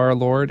trust of our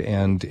Lord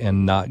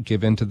and not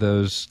give into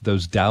those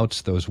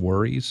doubts, those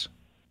worries?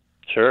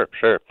 Sure.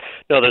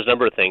 No, there's a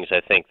number of things I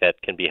think that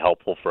can be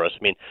helpful for us.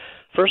 I mean,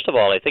 first of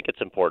all, I think it's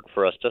important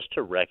for us just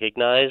to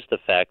recognize the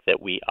fact that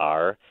we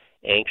are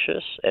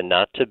anxious and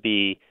not to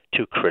be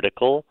too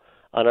critical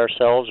on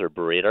ourselves or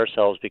berate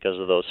ourselves because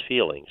of those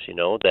feelings,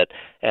 that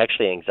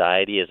actually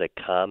anxiety is a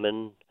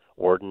common,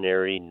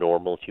 ordinary,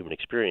 normal human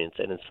experience.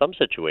 And in some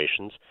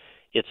situations,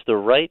 it's the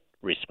right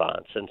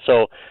response. And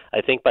so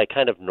I think by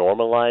kind of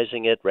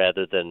normalizing it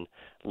rather than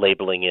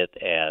labeling it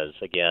as,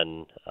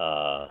 again,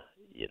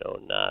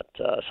 not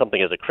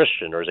something as a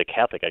Christian or as a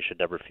Catholic, I should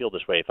never feel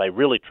this way. If I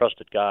really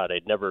trusted God,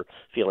 I'd never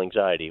feel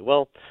anxiety.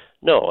 Well,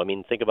 no. I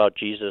mean, think about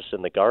Jesus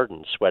in the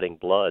garden, sweating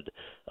blood.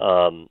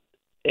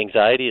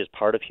 Anxiety is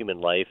part of human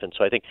life, and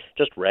so I think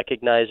just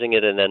recognizing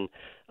it and then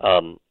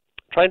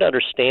trying to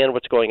understand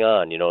what's going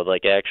on,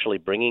 like actually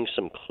bringing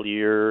some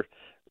clear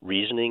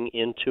reasoning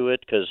into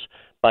it, because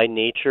by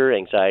nature,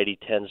 anxiety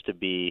tends to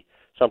be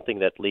something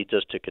that leads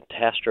us to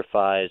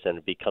catastrophize and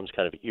it becomes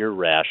kind of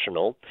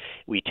irrational.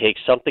 We take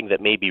something that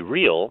may be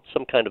real,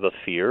 some kind of a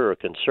fear or a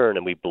concern,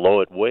 and we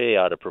blow it way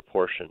out of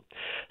proportion.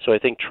 So I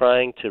think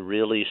trying to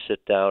really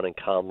sit down and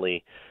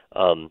calmly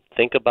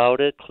think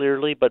about it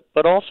clearly,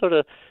 but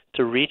also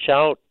to reach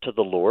out to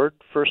the Lord,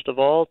 first of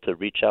all, to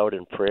reach out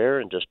in prayer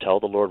and just tell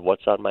the Lord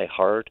what's on my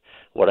heart,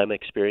 what I'm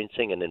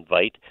experiencing, and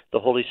invite the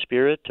Holy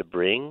Spirit to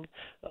bring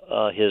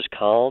His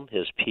calm,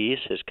 His peace,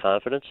 His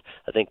confidence.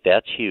 I think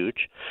that's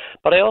huge.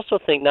 But I also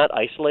think not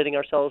isolating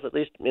ourselves, at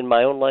least in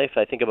my own life.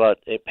 I think about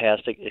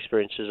past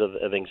experiences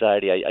of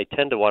anxiety. I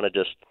tend to want to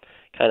just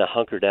kind of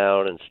hunker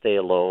down and stay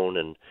alone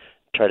and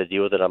try to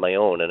deal with it on my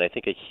own. And I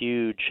think a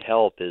huge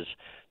help is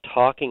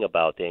talking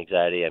about the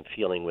anxiety I'm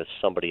feeling with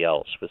somebody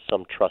else, with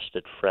some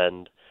trusted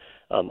friend,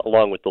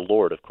 along with the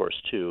Lord, of course,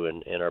 too,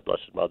 and our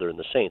Blessed Mother and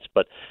the saints.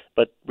 But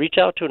reach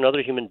out to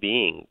another human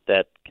being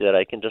that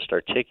I can just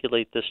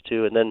articulate this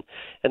to, and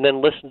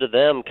then listen to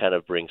them kind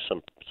of bring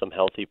some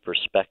healthy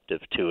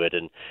perspective to it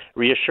and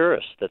reassure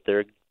us that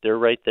they're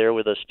right there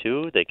with us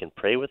too. They can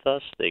pray with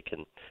us. They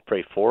can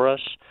pray for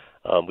us.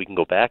 We can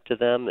go back to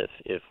them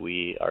if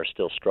we are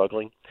still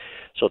struggling.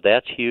 So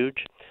that's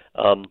huge.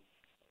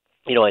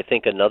 I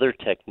think another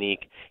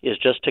technique is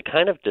just to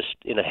kind of just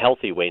in a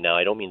healthy way now.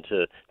 I don't mean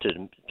to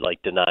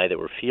like deny that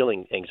we're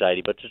feeling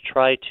anxiety, but to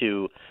try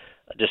to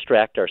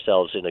distract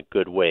ourselves in a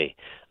good way.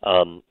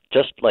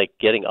 Just like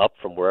getting up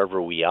from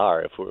wherever we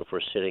are, if we're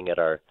sitting at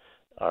our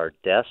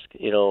desk,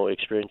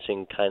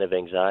 experiencing kind of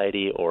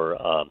anxiety, or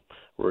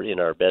we're in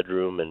our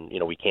bedroom and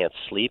we can't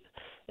sleep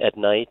at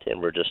night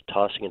and we're just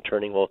tossing and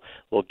turning.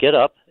 We'll get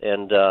up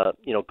and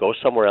go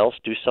somewhere else,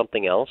 do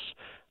something else.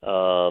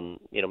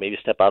 Maybe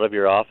step out of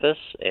your office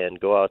and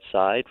go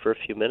outside for a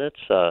few minutes,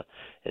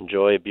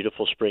 enjoy a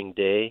beautiful spring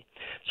day.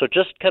 So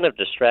just kind of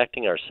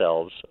distracting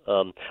ourselves.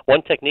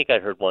 One technique I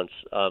heard once,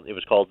 it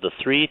was called the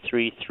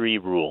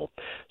 3-3-3 rule.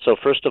 So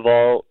first of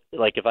all,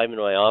 like if I'm in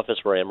my office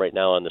where I am right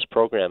now on this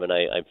program and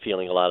I'm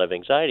feeling a lot of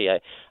anxiety,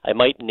 I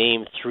might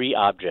name 3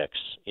 objects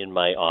in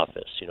my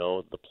office,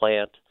 the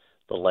plant,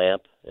 the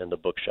lamp, and the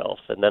bookshelf.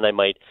 And then I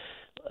might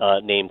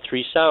name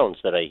 3 sounds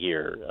that I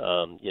hear,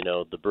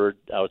 the bird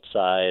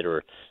outside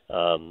or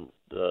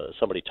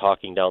somebody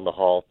talking down the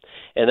hall.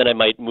 And then I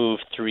might move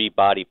 3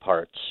 body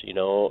parts,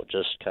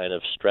 just kind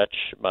of stretch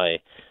my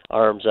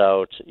arms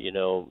out,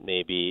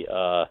 maybe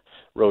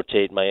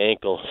rotate my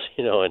ankles,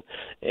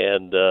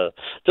 and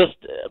just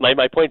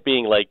my point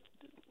being, like,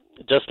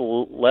 just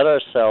let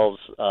ourselves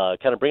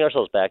kind of bring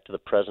ourselves back to the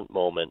present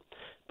moment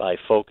by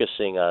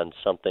focusing on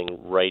something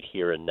right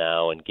here and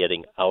now and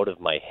getting out of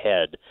my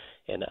head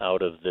and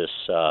out of this,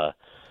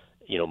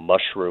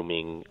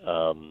 mushrooming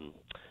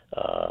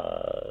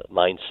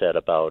mindset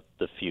about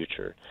the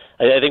future.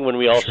 I think when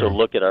we also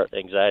look at our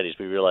anxieties,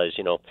 we realize,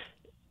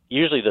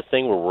 usually the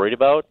thing we're worried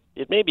about,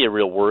 it may be a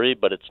real worry,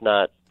 but it's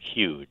not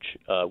huge.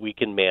 We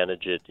can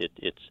manage it.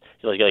 It's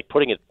like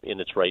putting it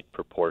in its right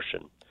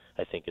proportion,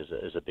 I think,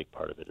 is a big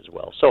part of it as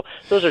well. So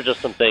those are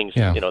just some things,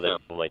 that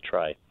people might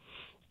try.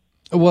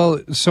 Well,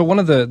 so one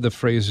of the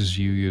phrases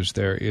you use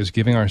there is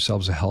giving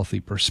ourselves a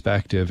healthy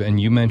perspective, and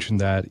you mentioned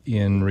that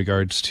in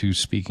regards to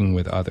speaking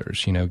with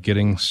others,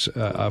 getting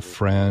a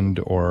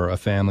friend or a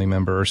family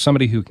member or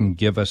somebody who can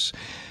give us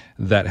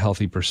that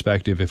healthy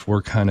perspective if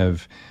we're kind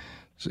of,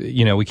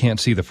 we can't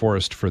see the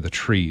forest for the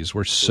trees.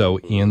 We're so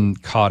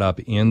caught up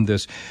in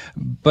this.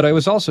 But I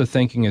was also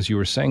thinking, as you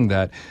were saying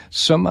that,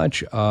 so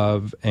much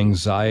of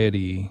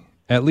anxiety,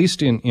 at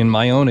least in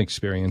my own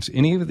experience,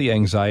 any of the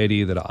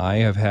anxiety that I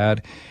have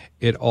had,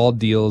 it all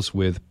deals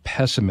with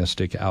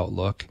pessimistic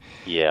outlook.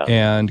 Yeah.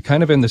 And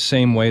kind of in the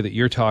same way that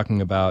you're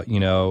talking about,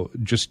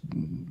 just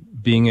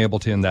being able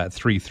to, in that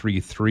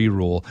 3-3-3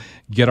 rule,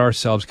 get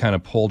ourselves kind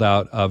of pulled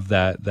out of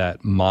that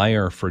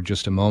mire for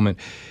just a moment.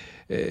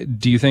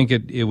 Do you think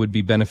it would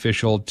be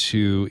beneficial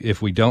to,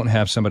 if we don't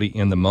have somebody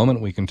in the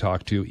moment we can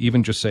talk to,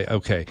 even just say,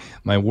 okay,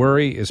 my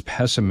worry is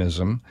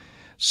pessimism,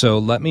 so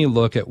let me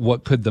look at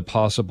what could the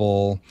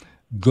possible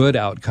good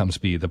outcomes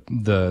be,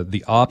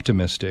 the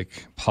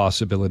optimistic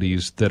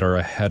possibilities that are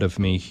ahead of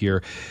me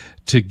here,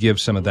 to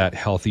give some of that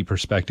healthy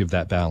perspective,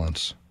 that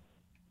balance?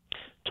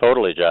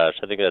 Totally, Josh.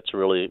 I think that's a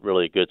really,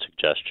 really good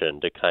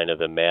suggestion, to kind of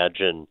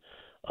imagine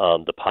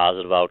the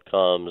positive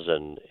outcomes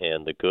and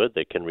the good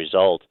that can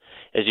result.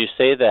 As you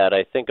say that,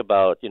 I think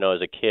about,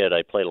 as a kid,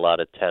 I played a lot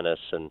of tennis,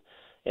 and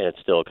it's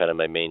still kind of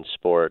my main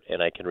sport.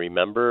 And I can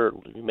remember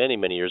many,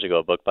 many years ago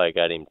a book by a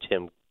guy named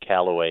Tim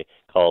Calloway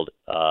called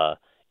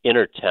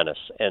inner tennis.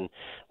 And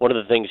one of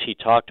the things he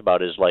talked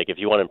about is like if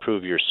you want to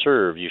improve your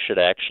serve, you should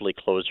actually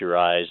close your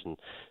eyes and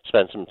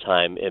spend some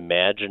time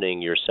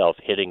imagining yourself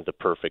hitting the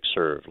perfect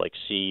serve. Like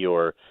see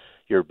your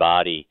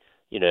body,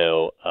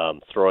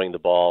 throwing the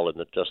ball in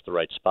just the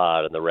right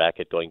spot and the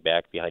racket going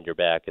back behind your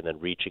back and then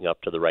reaching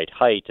up to the right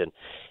height.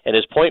 And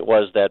his point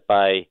was that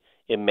by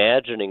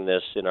imagining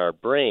this in our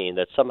brain,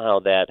 that somehow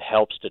that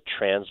helps to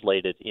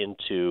translate it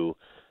into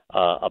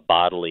a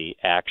bodily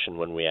action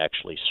when we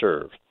actually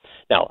serve.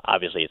 Now,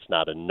 obviously, it's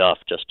not enough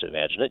just to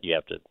imagine it. You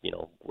have to,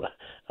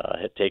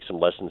 take some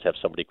lessons, have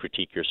somebody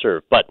critique your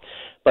serve. But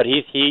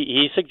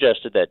he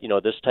suggested that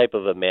this type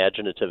of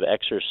imaginative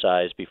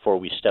exercise before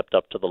we stepped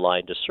up to the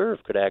line to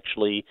serve could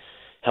actually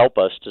help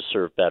us to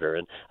serve better.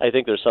 And I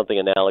think there's something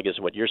analogous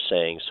in what you're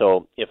saying.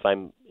 So if I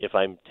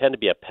tend to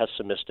be a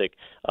pessimistic,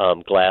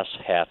 glass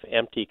half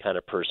empty kind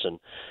of person,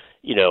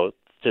 to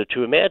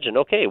imagine,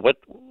 okay,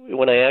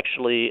 when I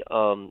actually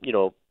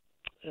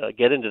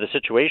get into the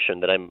situation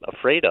that I'm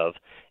afraid of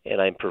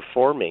and I'm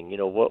performing,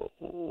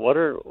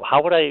 how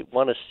would I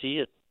want to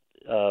see it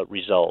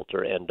result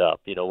or end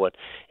up? What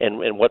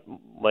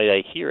might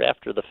I hear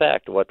after the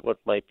fact? What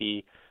might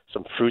be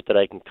some fruit that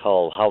I can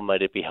cull? How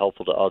might it be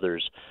helpful to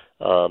others?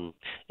 And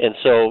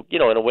so,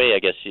 in a way, I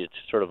guess it's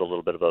sort of a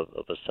little bit of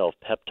a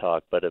self-pep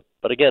talk, but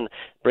again,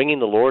 bringing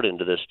the Lord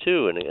into this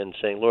too, and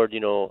saying, Lord,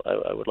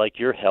 I would like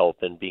your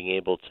help in being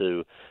able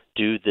to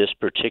do this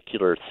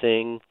particular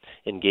thing,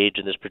 engage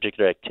in this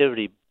particular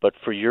activity, but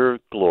for your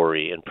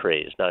glory and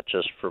praise, not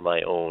just for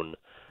my own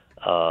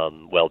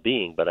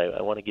well-being, but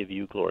I want to give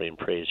you glory and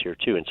praise here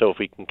too. And so if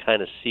we can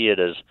kind of see it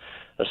as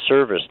a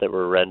service that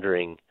we're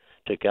rendering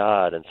to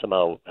God and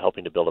somehow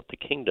helping to build up the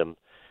kingdom,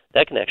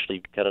 that can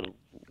actually kind of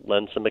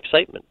lend some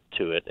excitement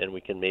to it, and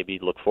we can maybe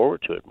look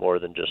forward to it more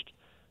than just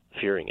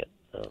fearing it.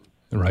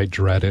 Right,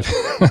 dread it.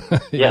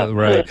 Yeah,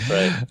 right.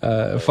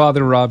 right.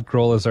 Father Rob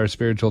Kroll is our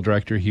spiritual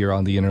director here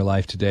on The Inner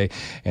Life today,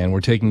 and we're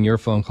taking your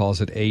phone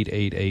calls at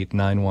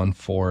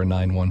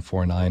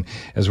 888-914-9149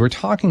 as we're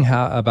talking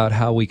about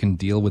how we can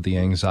deal with the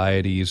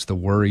anxieties, the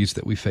worries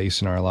that we face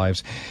in our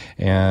lives,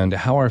 and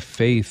how our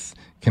faith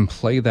can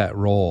play that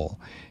role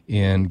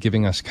in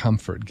giving us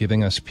comfort,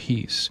 giving us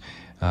peace.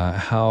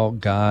 How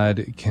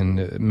God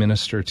can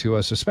minister to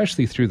us,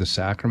 especially through the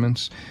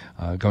sacraments,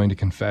 going to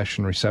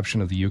confession,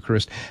 reception of the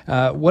Eucharist.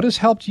 What has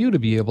helped you to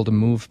be able to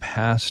move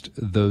past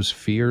those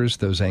fears,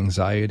 those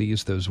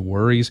anxieties, those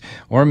worries?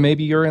 Or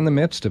maybe you're in the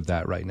midst of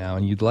that right now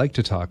and you'd like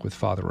to talk with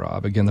Father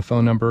Rob. Again, the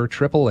phone number,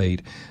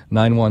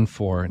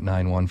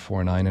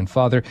 888-914-9149. And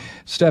Father,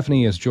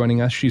 Stephanie is joining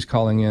us. She's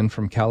calling in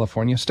from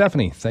California.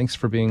 Stephanie, thanks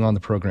for being on the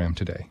program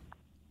today.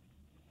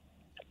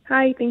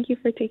 Hi, thank you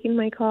for taking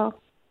my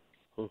call.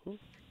 Mm-hmm.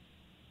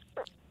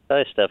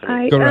 Hi,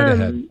 Stephanie. Go right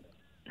ahead.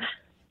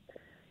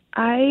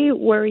 I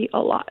worry a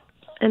lot,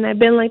 and I've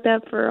been like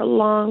that for a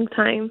long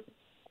time.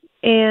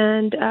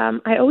 And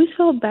I always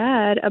felt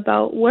bad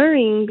about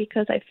worrying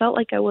because I felt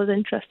like I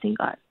wasn't trusting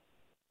God.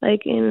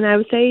 And I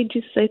would say,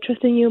 Jesus, I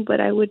trust in you, but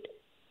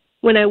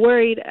when I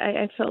worried,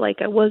 I felt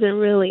like I wasn't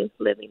really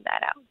living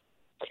that out.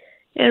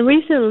 And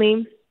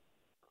recently,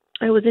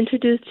 I was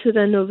introduced to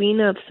the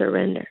Novena of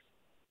Surrender.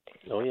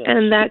 Oh, yeah.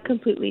 And that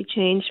completely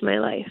changed my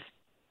life.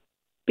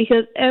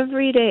 Because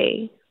every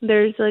day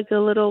there's a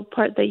little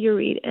part that you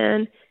read,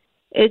 and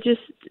it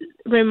just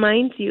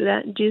reminds you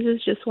that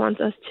Jesus just wants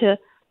us to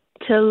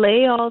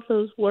lay all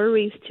those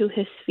worries to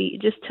his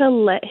feet, just to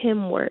let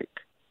him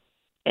work.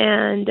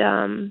 And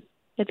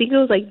I think it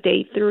was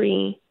day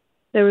 3,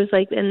 there was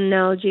an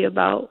analogy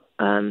about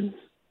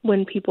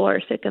when people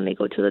are sick and they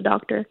go to the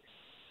doctor.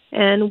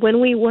 And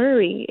when we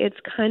worry, it's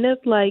kind of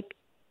like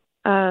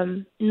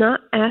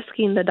not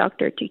asking the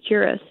doctor to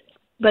cure us,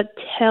 but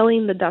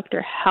telling the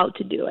doctor how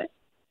to do it,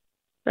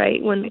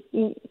 right? When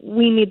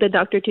we need the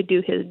doctor to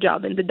do his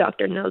job and the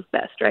doctor knows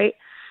best, right?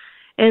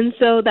 And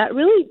so that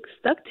really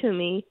stuck to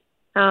me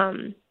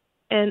and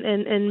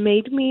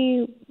made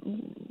me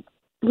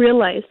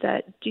realize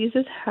that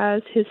Jesus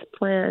has his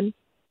plan.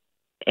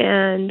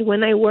 And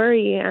when I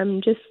worry,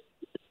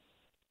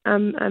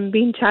 I'm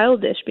being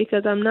childish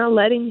because I'm not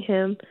letting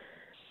him,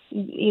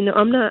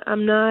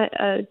 I'm not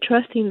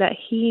trusting that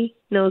he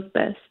knows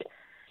best.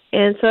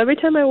 And so every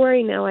time I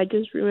worry now, I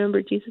just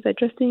remember, Jesus, I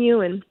trust in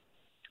you, and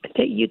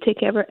you take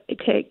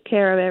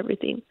care of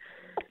everything.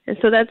 And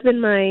so that's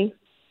been my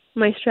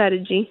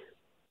strategy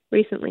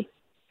recently.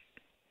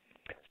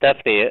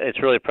 Stephanie,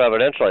 it's really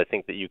providential, I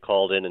think, that you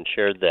called in and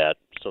shared that.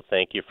 So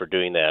thank you for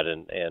doing that.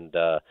 And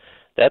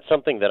that's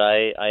something that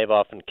I have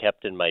often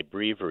kept in my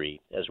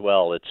breviary as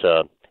well. It's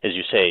as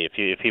you say,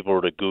 if people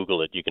were to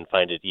Google it, you can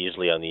find it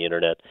easily on the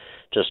internet.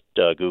 Just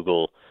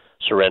Google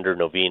Surrender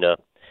Novena,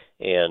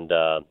 and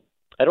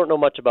I don't know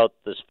much about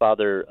this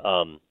Father.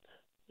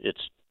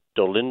 It's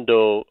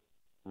Dolindo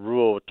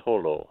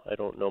Ruotolo. I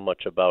don't know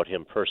much about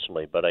him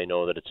personally, but I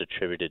know that it's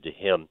attributed to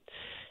him.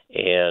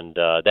 And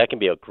that can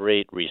be a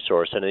great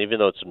resource. And even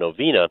though it's a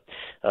novena,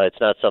 it's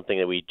not something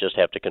that we just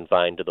have to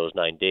confine to those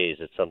 9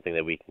 days. It's something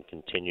that we can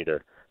continue to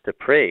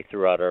pray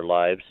throughout our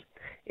lives.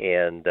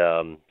 And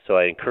so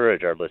I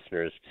encourage our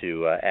listeners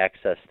to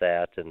access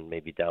that and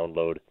maybe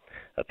download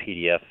a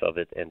PDF of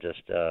it and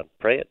just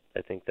pray it.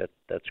 I think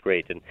that's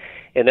great. And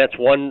that's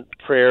one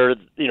prayer.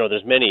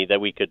 There's many that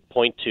we could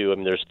point to. I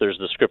mean, there's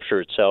the Scripture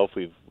itself.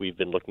 We've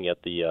been looking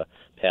at the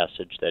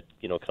passage that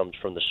comes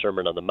from the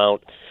Sermon on the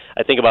Mount.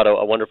 I think about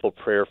a wonderful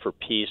prayer for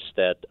peace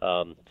that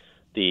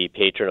the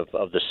patron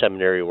of the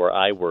seminary where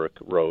I work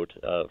wrote,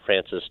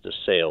 Francis de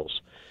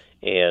Sales.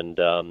 And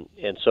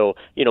so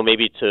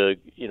maybe to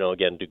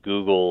again to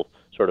Google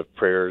sort of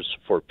prayers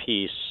for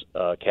peace,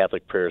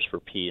 Catholic prayers for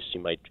peace, you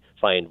might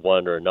find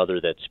one or another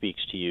that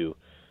speaks to you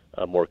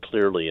more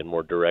clearly and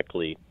more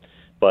directly.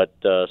 But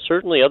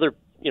certainly other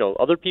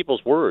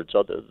people's words,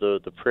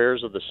 the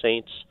prayers of the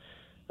saints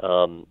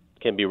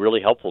can be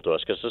really helpful to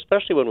us, because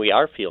especially when we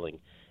are feeling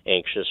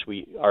anxious,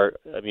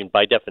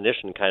 by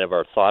definition, kind of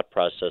our thought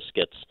process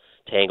gets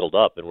tangled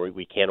up, and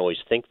we can't always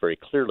think very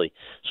clearly.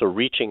 So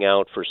reaching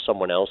out for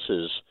someone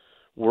else's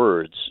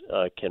words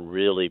can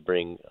really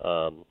bring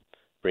calm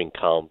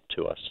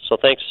to us. So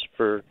thanks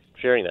for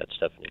sharing that,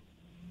 Stephanie.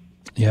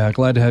 Yeah,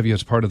 glad to have you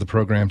as part of the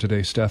program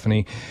today,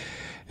 Stephanie.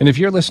 And if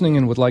you're listening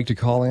and would like to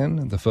call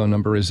in, the phone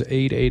number is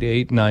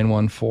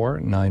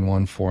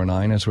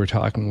 888-914-9149, as we're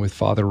talking with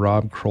Father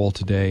Rob Kroll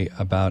today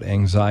about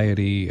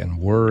anxiety and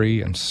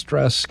worry and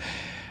stress,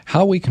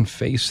 how we can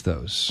face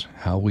those,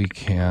 how we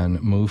can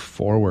move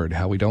forward,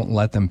 how we don't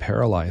let them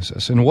paralyze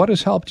us, and what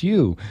has helped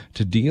you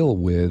to deal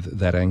with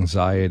that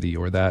anxiety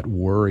or that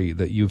worry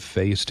that you've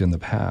faced in the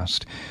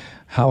past.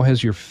 How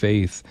has your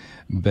faith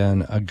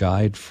been a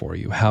guide for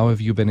you? How have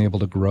you been able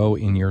to grow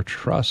in your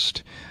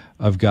trust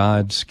of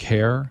God's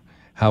care?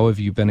 How have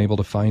you been able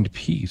to find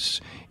peace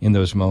in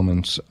those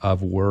moments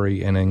of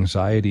worry and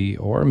anxiety?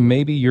 Or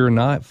maybe you're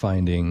not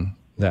finding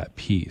that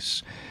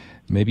peace.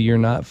 Maybe you're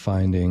not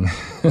finding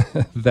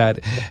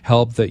that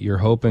help that you're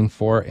hoping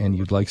for, and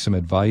you'd like some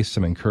advice,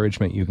 some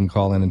encouragement. You can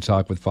call in and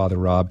talk with Father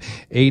Rob,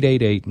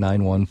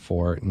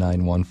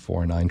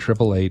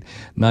 888-914-9149,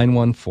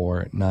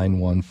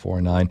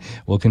 888-914-9149.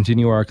 We'll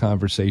continue our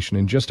conversation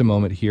in just a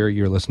moment here.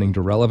 You're listening to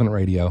Relevant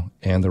Radio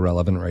and the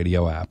Relevant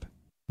Radio app.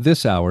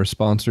 This hour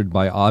sponsored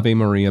by Ave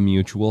Maria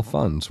Mutual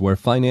Funds, where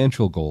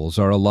financial goals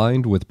are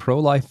aligned with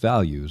pro-life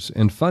values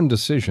and fund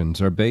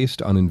decisions are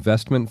based on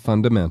investment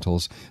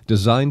fundamentals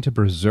designed to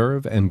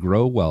preserve and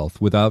grow wealth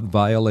without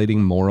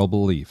violating moral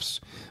beliefs.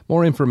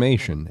 More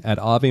information at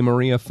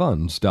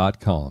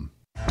AveMariaFunds.com.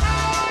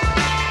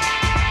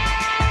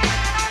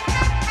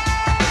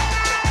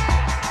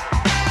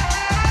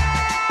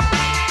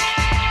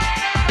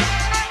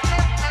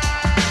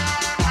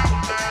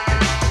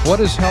 What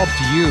has helped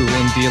you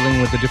in dealing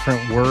with the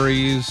different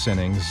worries and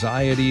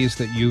anxieties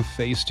that you've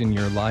faced in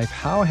your life?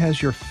 How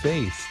has your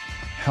faith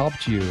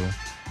helped you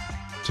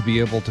to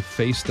be able to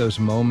face those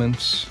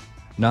moments,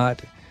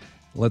 not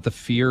let the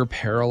fear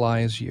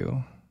paralyze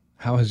you?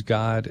 How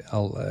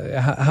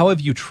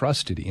have you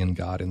trusted in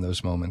God in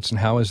those moments? And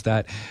how has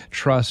that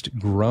trust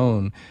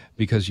grown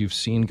because you've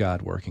seen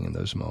God working in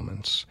those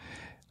moments?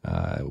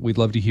 We'd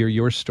love to hear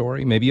your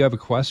story. Maybe you have a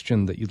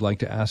question that you'd like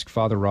to ask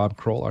Father Rob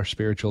Kroll, our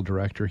spiritual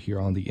director here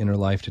on The Inner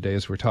Life today,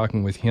 as we're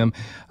talking with him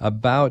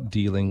about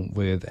dealing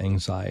with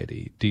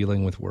anxiety,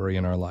 dealing with worry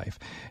in our life.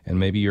 And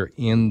maybe you're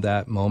in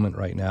that moment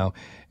right now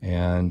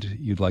and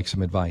you'd like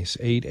some advice.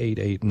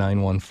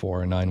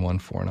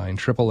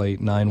 888-914-9149,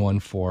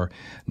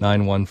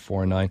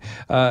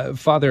 888-914-9149.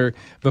 Father,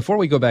 before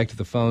we go back to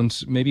the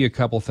phones, maybe a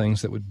couple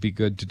things that would be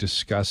good to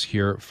discuss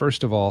here.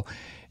 First of all,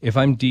 if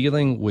I'm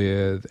dealing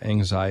with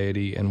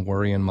anxiety and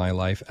worry in my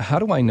life, how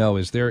do I know?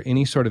 Is there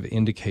any sort of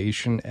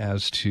indication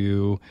as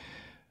to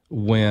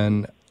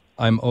when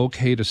I'm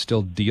okay to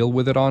still deal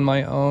with it on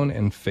my own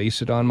and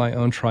face it on my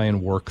own, try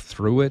and work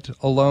through it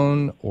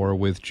alone, or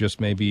with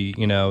just maybe,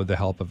 the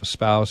help of a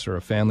spouse or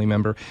a family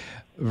member,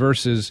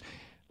 versus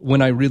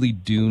when I really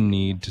do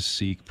need to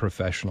seek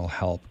professional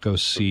help, go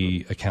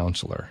see a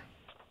counselor?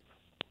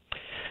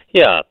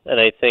 Yeah, and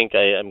I think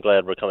I'm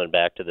glad we're coming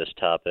back to this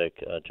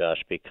topic,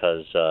 Josh,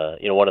 because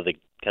one of the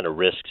kind of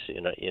risks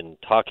in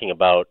talking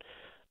about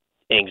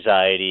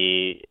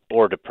anxiety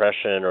or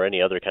depression or any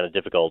other kind of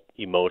difficult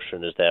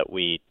emotion is that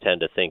we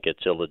tend to think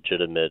it's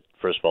illegitimate,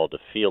 first of all, to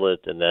feel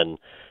it, and then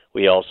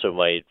we also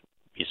might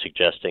be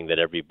suggesting that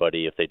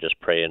everybody, if they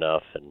just pray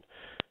enough and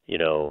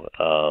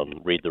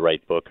read the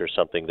right book or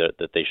something,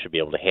 that they should be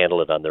able to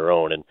handle it on their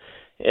own. And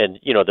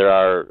there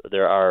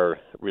are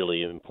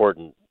really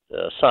important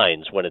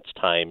signs when it's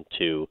time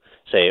to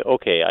say,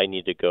 okay, I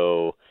need to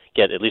go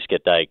get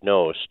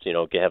diagnosed,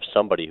 have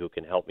somebody who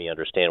can help me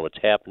understand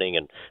what's happening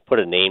and put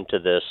a name to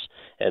this,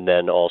 and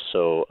then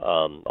also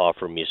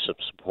offer me some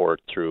support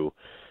through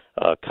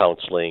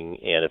counseling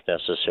and, if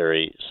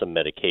necessary, some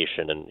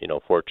medication. And,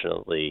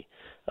 fortunately,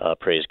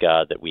 praise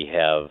God that we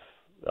have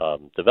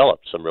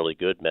developed some really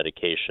good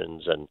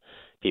medications, and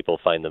people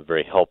find them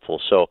very helpful.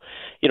 So,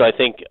 I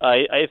think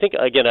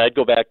again, I'd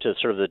go back to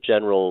sort of the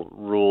general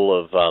rule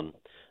of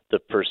the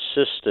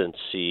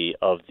persistency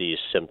of these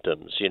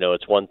symptoms.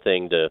 It's one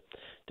thing to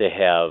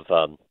have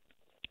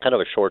kind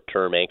of a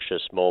short-term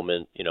anxious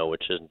moment,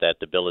 which isn't that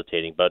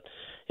debilitating. But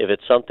if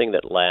it's something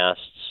that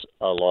lasts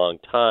a long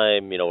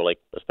time, like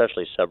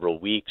especially several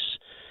weeks,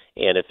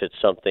 and if it's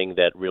something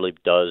that really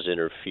does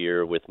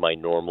interfere with my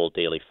normal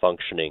daily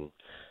functioning,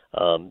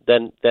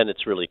 then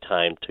it's really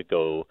time to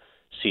go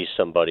see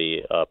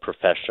somebody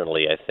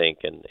professionally, I think,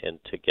 and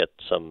to get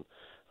some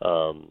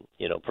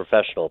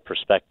professional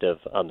perspective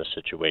on the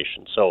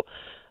situation. So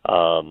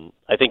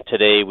I think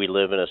today we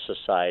live in a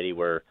society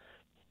where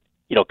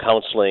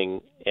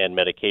counseling and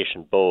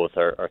medication both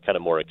are kind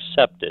of more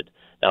accepted.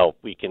 Now,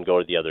 we can go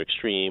to the other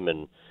extreme,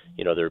 and,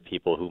 there are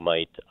people who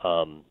might,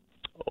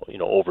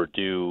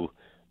 overdo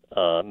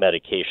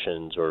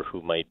medications, or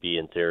who might be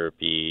in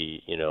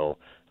therapy,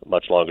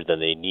 much longer than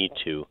they need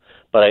to.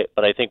 But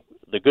I think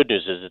the good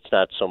news is it's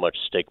not so much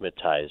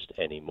stigmatized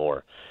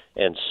anymore.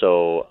 And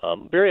so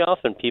very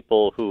often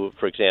people who,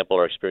 for example,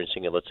 are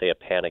experiencing, let's say, a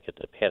panic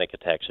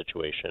attack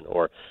situation,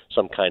 or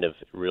some kind of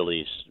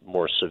really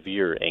more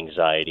severe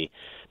anxiety,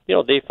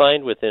 they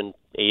find within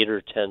 8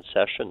 or 10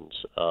 sessions,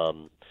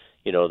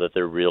 that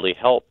they're really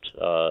helped.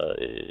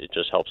 It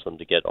just helps them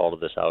to get all of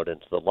this out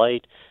into the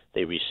light.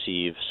 They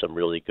receive some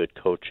really good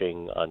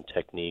coaching on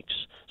techniques,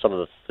 some of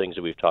the things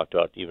that we've talked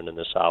about even in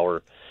this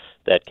hour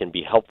that can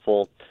be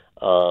helpful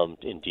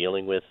in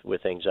dealing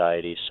with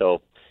anxiety.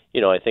 So,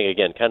 I think,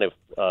 again, kind of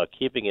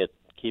keeping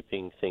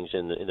things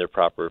in their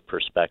proper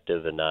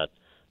perspective, and not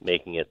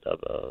making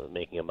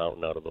a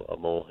mountain out of a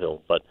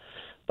molehill. But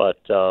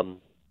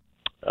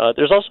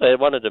there's also, I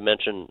wanted to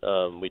mention,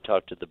 we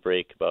talked at the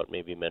break about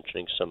maybe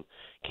mentioning some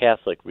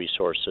Catholic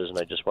resources, and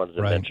I just wanted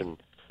to mention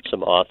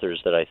some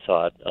authors that I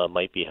thought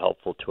might be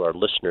helpful to our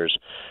listeners.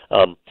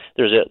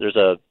 There's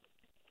a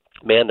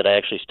man that I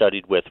actually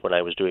studied with when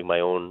I was doing my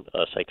own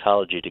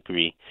psychology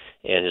degree,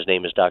 and his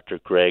name is Dr.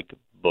 Greg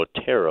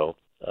Bottero,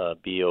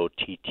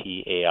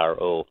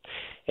 Bottaro,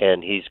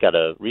 and he's got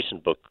a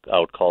recent book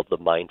out called The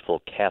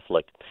Mindful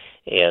Catholic,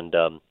 and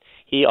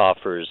he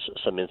offers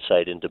some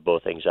insight into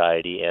both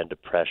anxiety and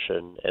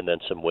depression, and then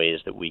some ways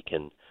that we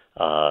can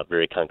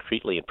very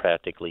concretely and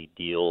practically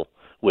deal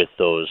with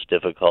those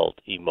difficult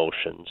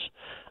emotions.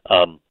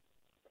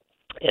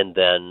 And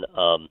then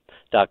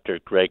Dr.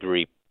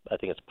 Gregory, I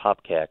think it's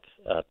Popcak,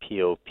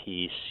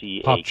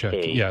 Popchak.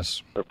 Popchak,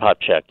 yes. Or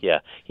Popchak, yeah.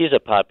 He's a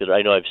popular,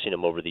 I know I've seen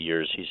him over the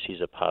years.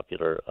 He's a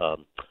popular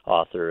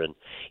author, and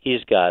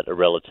he's got a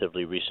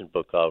relatively recent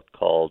book out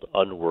called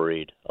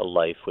Unworried, A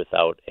Life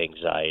Without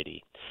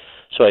Anxiety.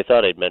 So I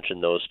thought I'd mention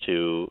those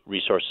two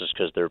resources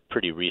because they're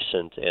pretty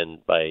recent,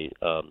 and by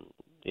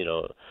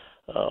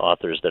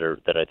authors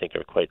that I think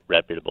are quite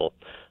reputable.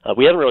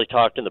 We haven't really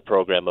talked in the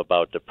program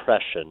about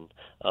depression,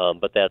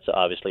 but that's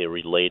obviously a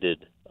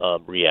related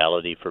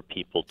reality for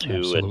people too.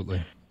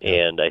 Absolutely.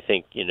 And I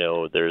think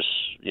there's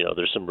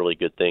some really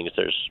good things.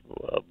 There's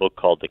a book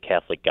called The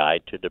Catholic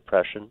Guide to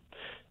Depression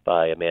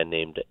by a man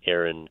named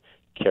Aaron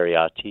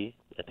Kheriaty,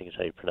 I think is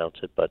how you pronounce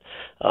it. But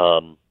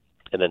and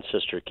then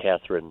Sister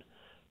Catherine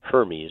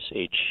Hermes,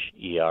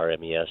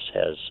 Hermes,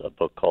 has a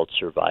book called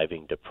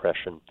Surviving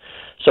Depression.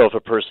 So if a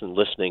person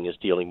listening is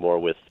dealing more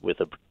with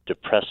a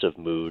depressive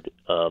mood,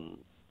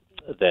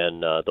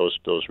 then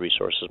those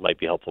resources might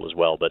be helpful as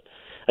well. But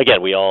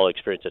again, we all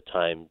experience at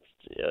times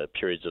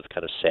periods of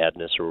kind of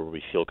sadness, or where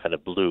we feel kind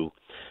of blue.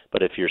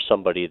 But if you're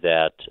somebody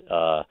that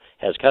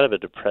has kind of a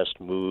depressed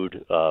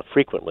mood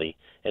frequently,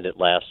 and it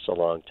lasts a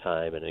long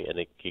time, and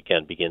it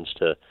again begins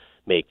to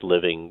make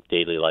living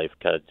daily life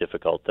kind of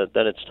difficult,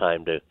 then it's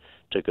time to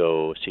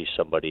go see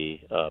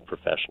somebody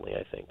professionally,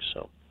 I think.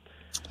 So,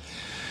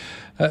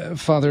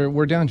 Father,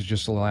 we're down to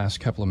just the last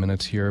couple of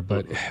minutes here,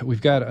 but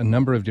we've got a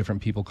number of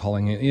different people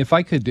calling in. If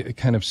I could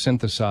kind of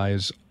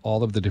synthesize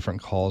all of the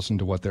different calls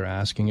into what they're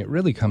asking, it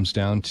really comes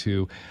down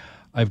to,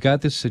 I've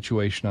got this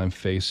situation I'm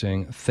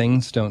facing.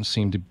 Things don't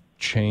seem to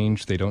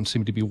change. They don't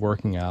seem to be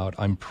working out.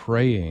 I'm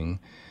praying,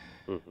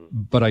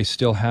 but I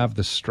still have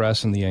the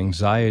stress and the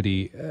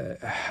anxiety.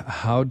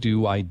 How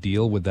do I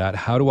deal with that?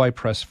 How do I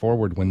press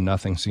forward when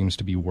nothing seems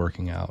to be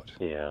working out?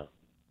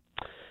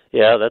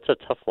 Yeah, that's a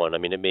tough one. I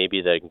mean, it may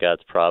be that in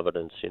God's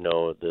providence,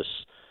 this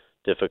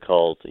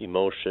difficult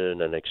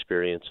emotion and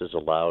experience is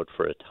allowed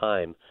for a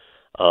time,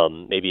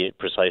 maybe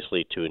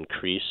precisely to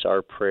increase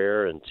our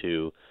prayer and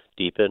to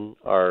deepen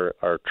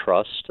our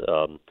trust.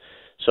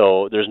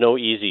 So there's no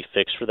easy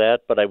fix for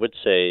that, but I would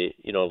say,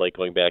 like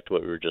going back to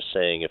what we were just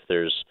saying,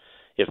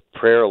 if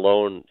prayer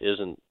alone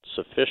isn't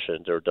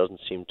sufficient or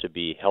doesn't seem to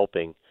be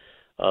helping,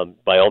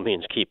 by all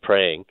means keep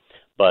praying,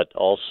 but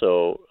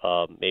also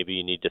maybe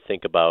you need to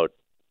think about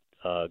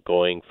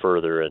going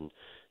further and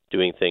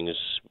doing things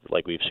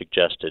like we've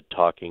suggested,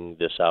 talking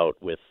this out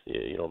with,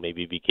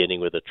 maybe beginning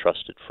with a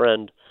trusted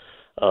friend,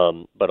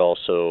 but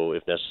also,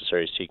 if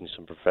necessary, seeking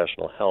some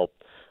professional help.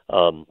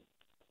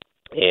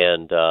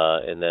 And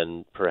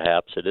then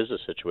perhaps it is a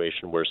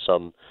situation where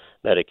some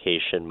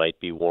medication might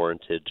be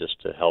warranted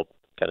just to help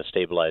kind of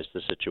stabilize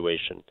the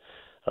situation.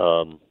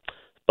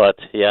 But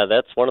yeah,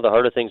 that's one of the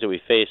harder things that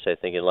we face, I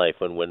think, in life,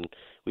 when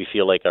we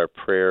feel like our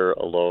prayer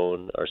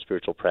alone, our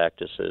spiritual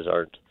practices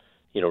aren't,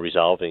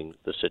 resolving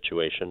the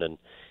situation.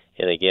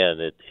 And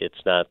again,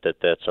 it's not that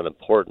that's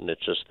unimportant.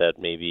 It's just that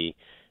maybe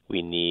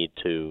we need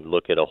to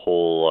look at a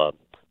whole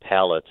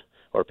palette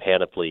or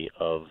panoply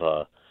of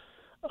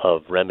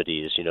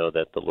remedies,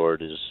 that the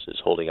Lord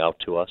is holding out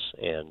to us,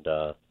 and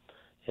so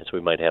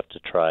we might have to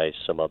try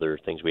some other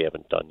things we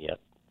haven't done yet.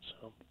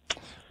 So.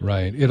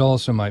 Right. It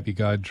also might be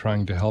God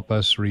trying to help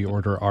us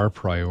reorder our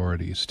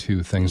priorities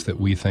to things that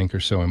we think are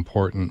so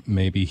important.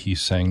 Maybe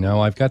He's saying,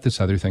 no, I've got this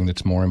other thing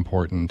that's more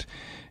important,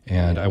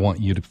 and I want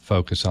you to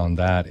focus on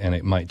that, and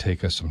it might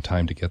take us some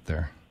time to get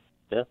there.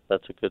 Yeah,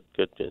 that's a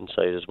good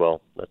insight as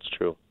well. That's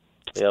true.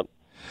 Yep.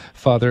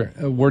 Father,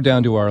 we're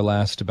down to our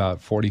last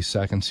about 40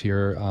 seconds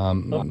here. A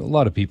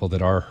lot of people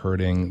that are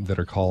hurting, that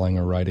are calling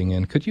or writing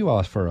in. Could you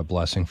offer a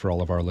blessing for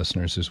all of our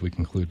listeners as we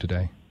conclude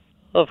today?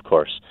 Of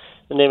course.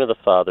 In the name of the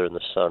Father, and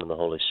the Son, and the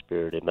Holy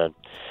Spirit, amen.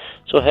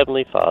 So,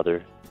 Heavenly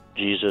Father,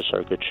 Jesus,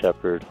 our Good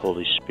Shepherd,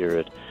 Holy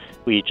Spirit,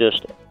 we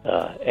just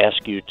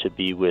ask you to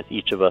be with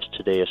each of us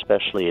today,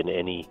 especially in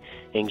any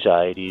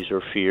anxieties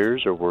or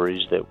fears or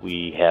worries that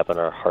we have in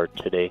our heart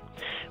today.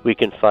 We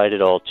confide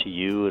it all to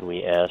you, and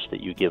we ask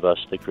that you give us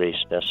the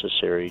grace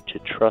necessary to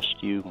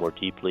trust you more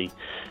deeply,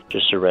 to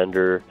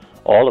surrender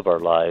all of our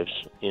lives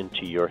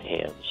into your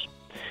hands.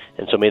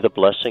 And so may the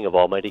blessing of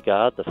Almighty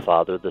God, the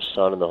Father, the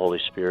Son, and the Holy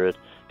Spirit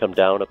come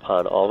down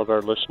upon all of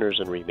our listeners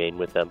and remain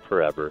with them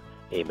forever.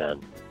 Amen.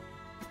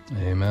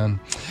 Amen.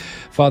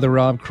 Father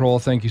Rob Kroll,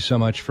 thank you so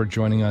much for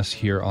joining us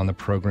here on the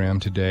program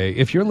today.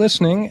 If you're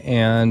listening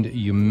and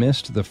you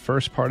missed the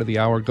first part of the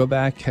hour, go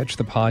back, catch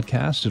the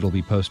podcast. It'll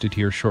be posted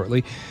here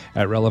shortly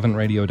at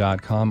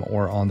relevantradio.com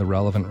or on the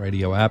Relevant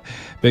Radio app.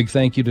 Big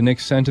thank you to Nick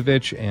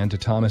Sentovich and to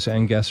Thomas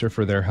Engesser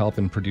for their help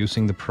in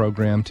producing the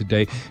program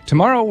today.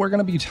 Tomorrow, we're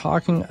going to be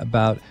talking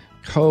about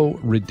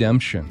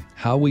co-redemption,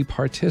 how we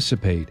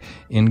participate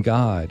in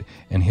God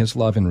and His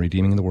love in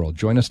redeeming the world.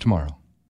 Join us tomorrow.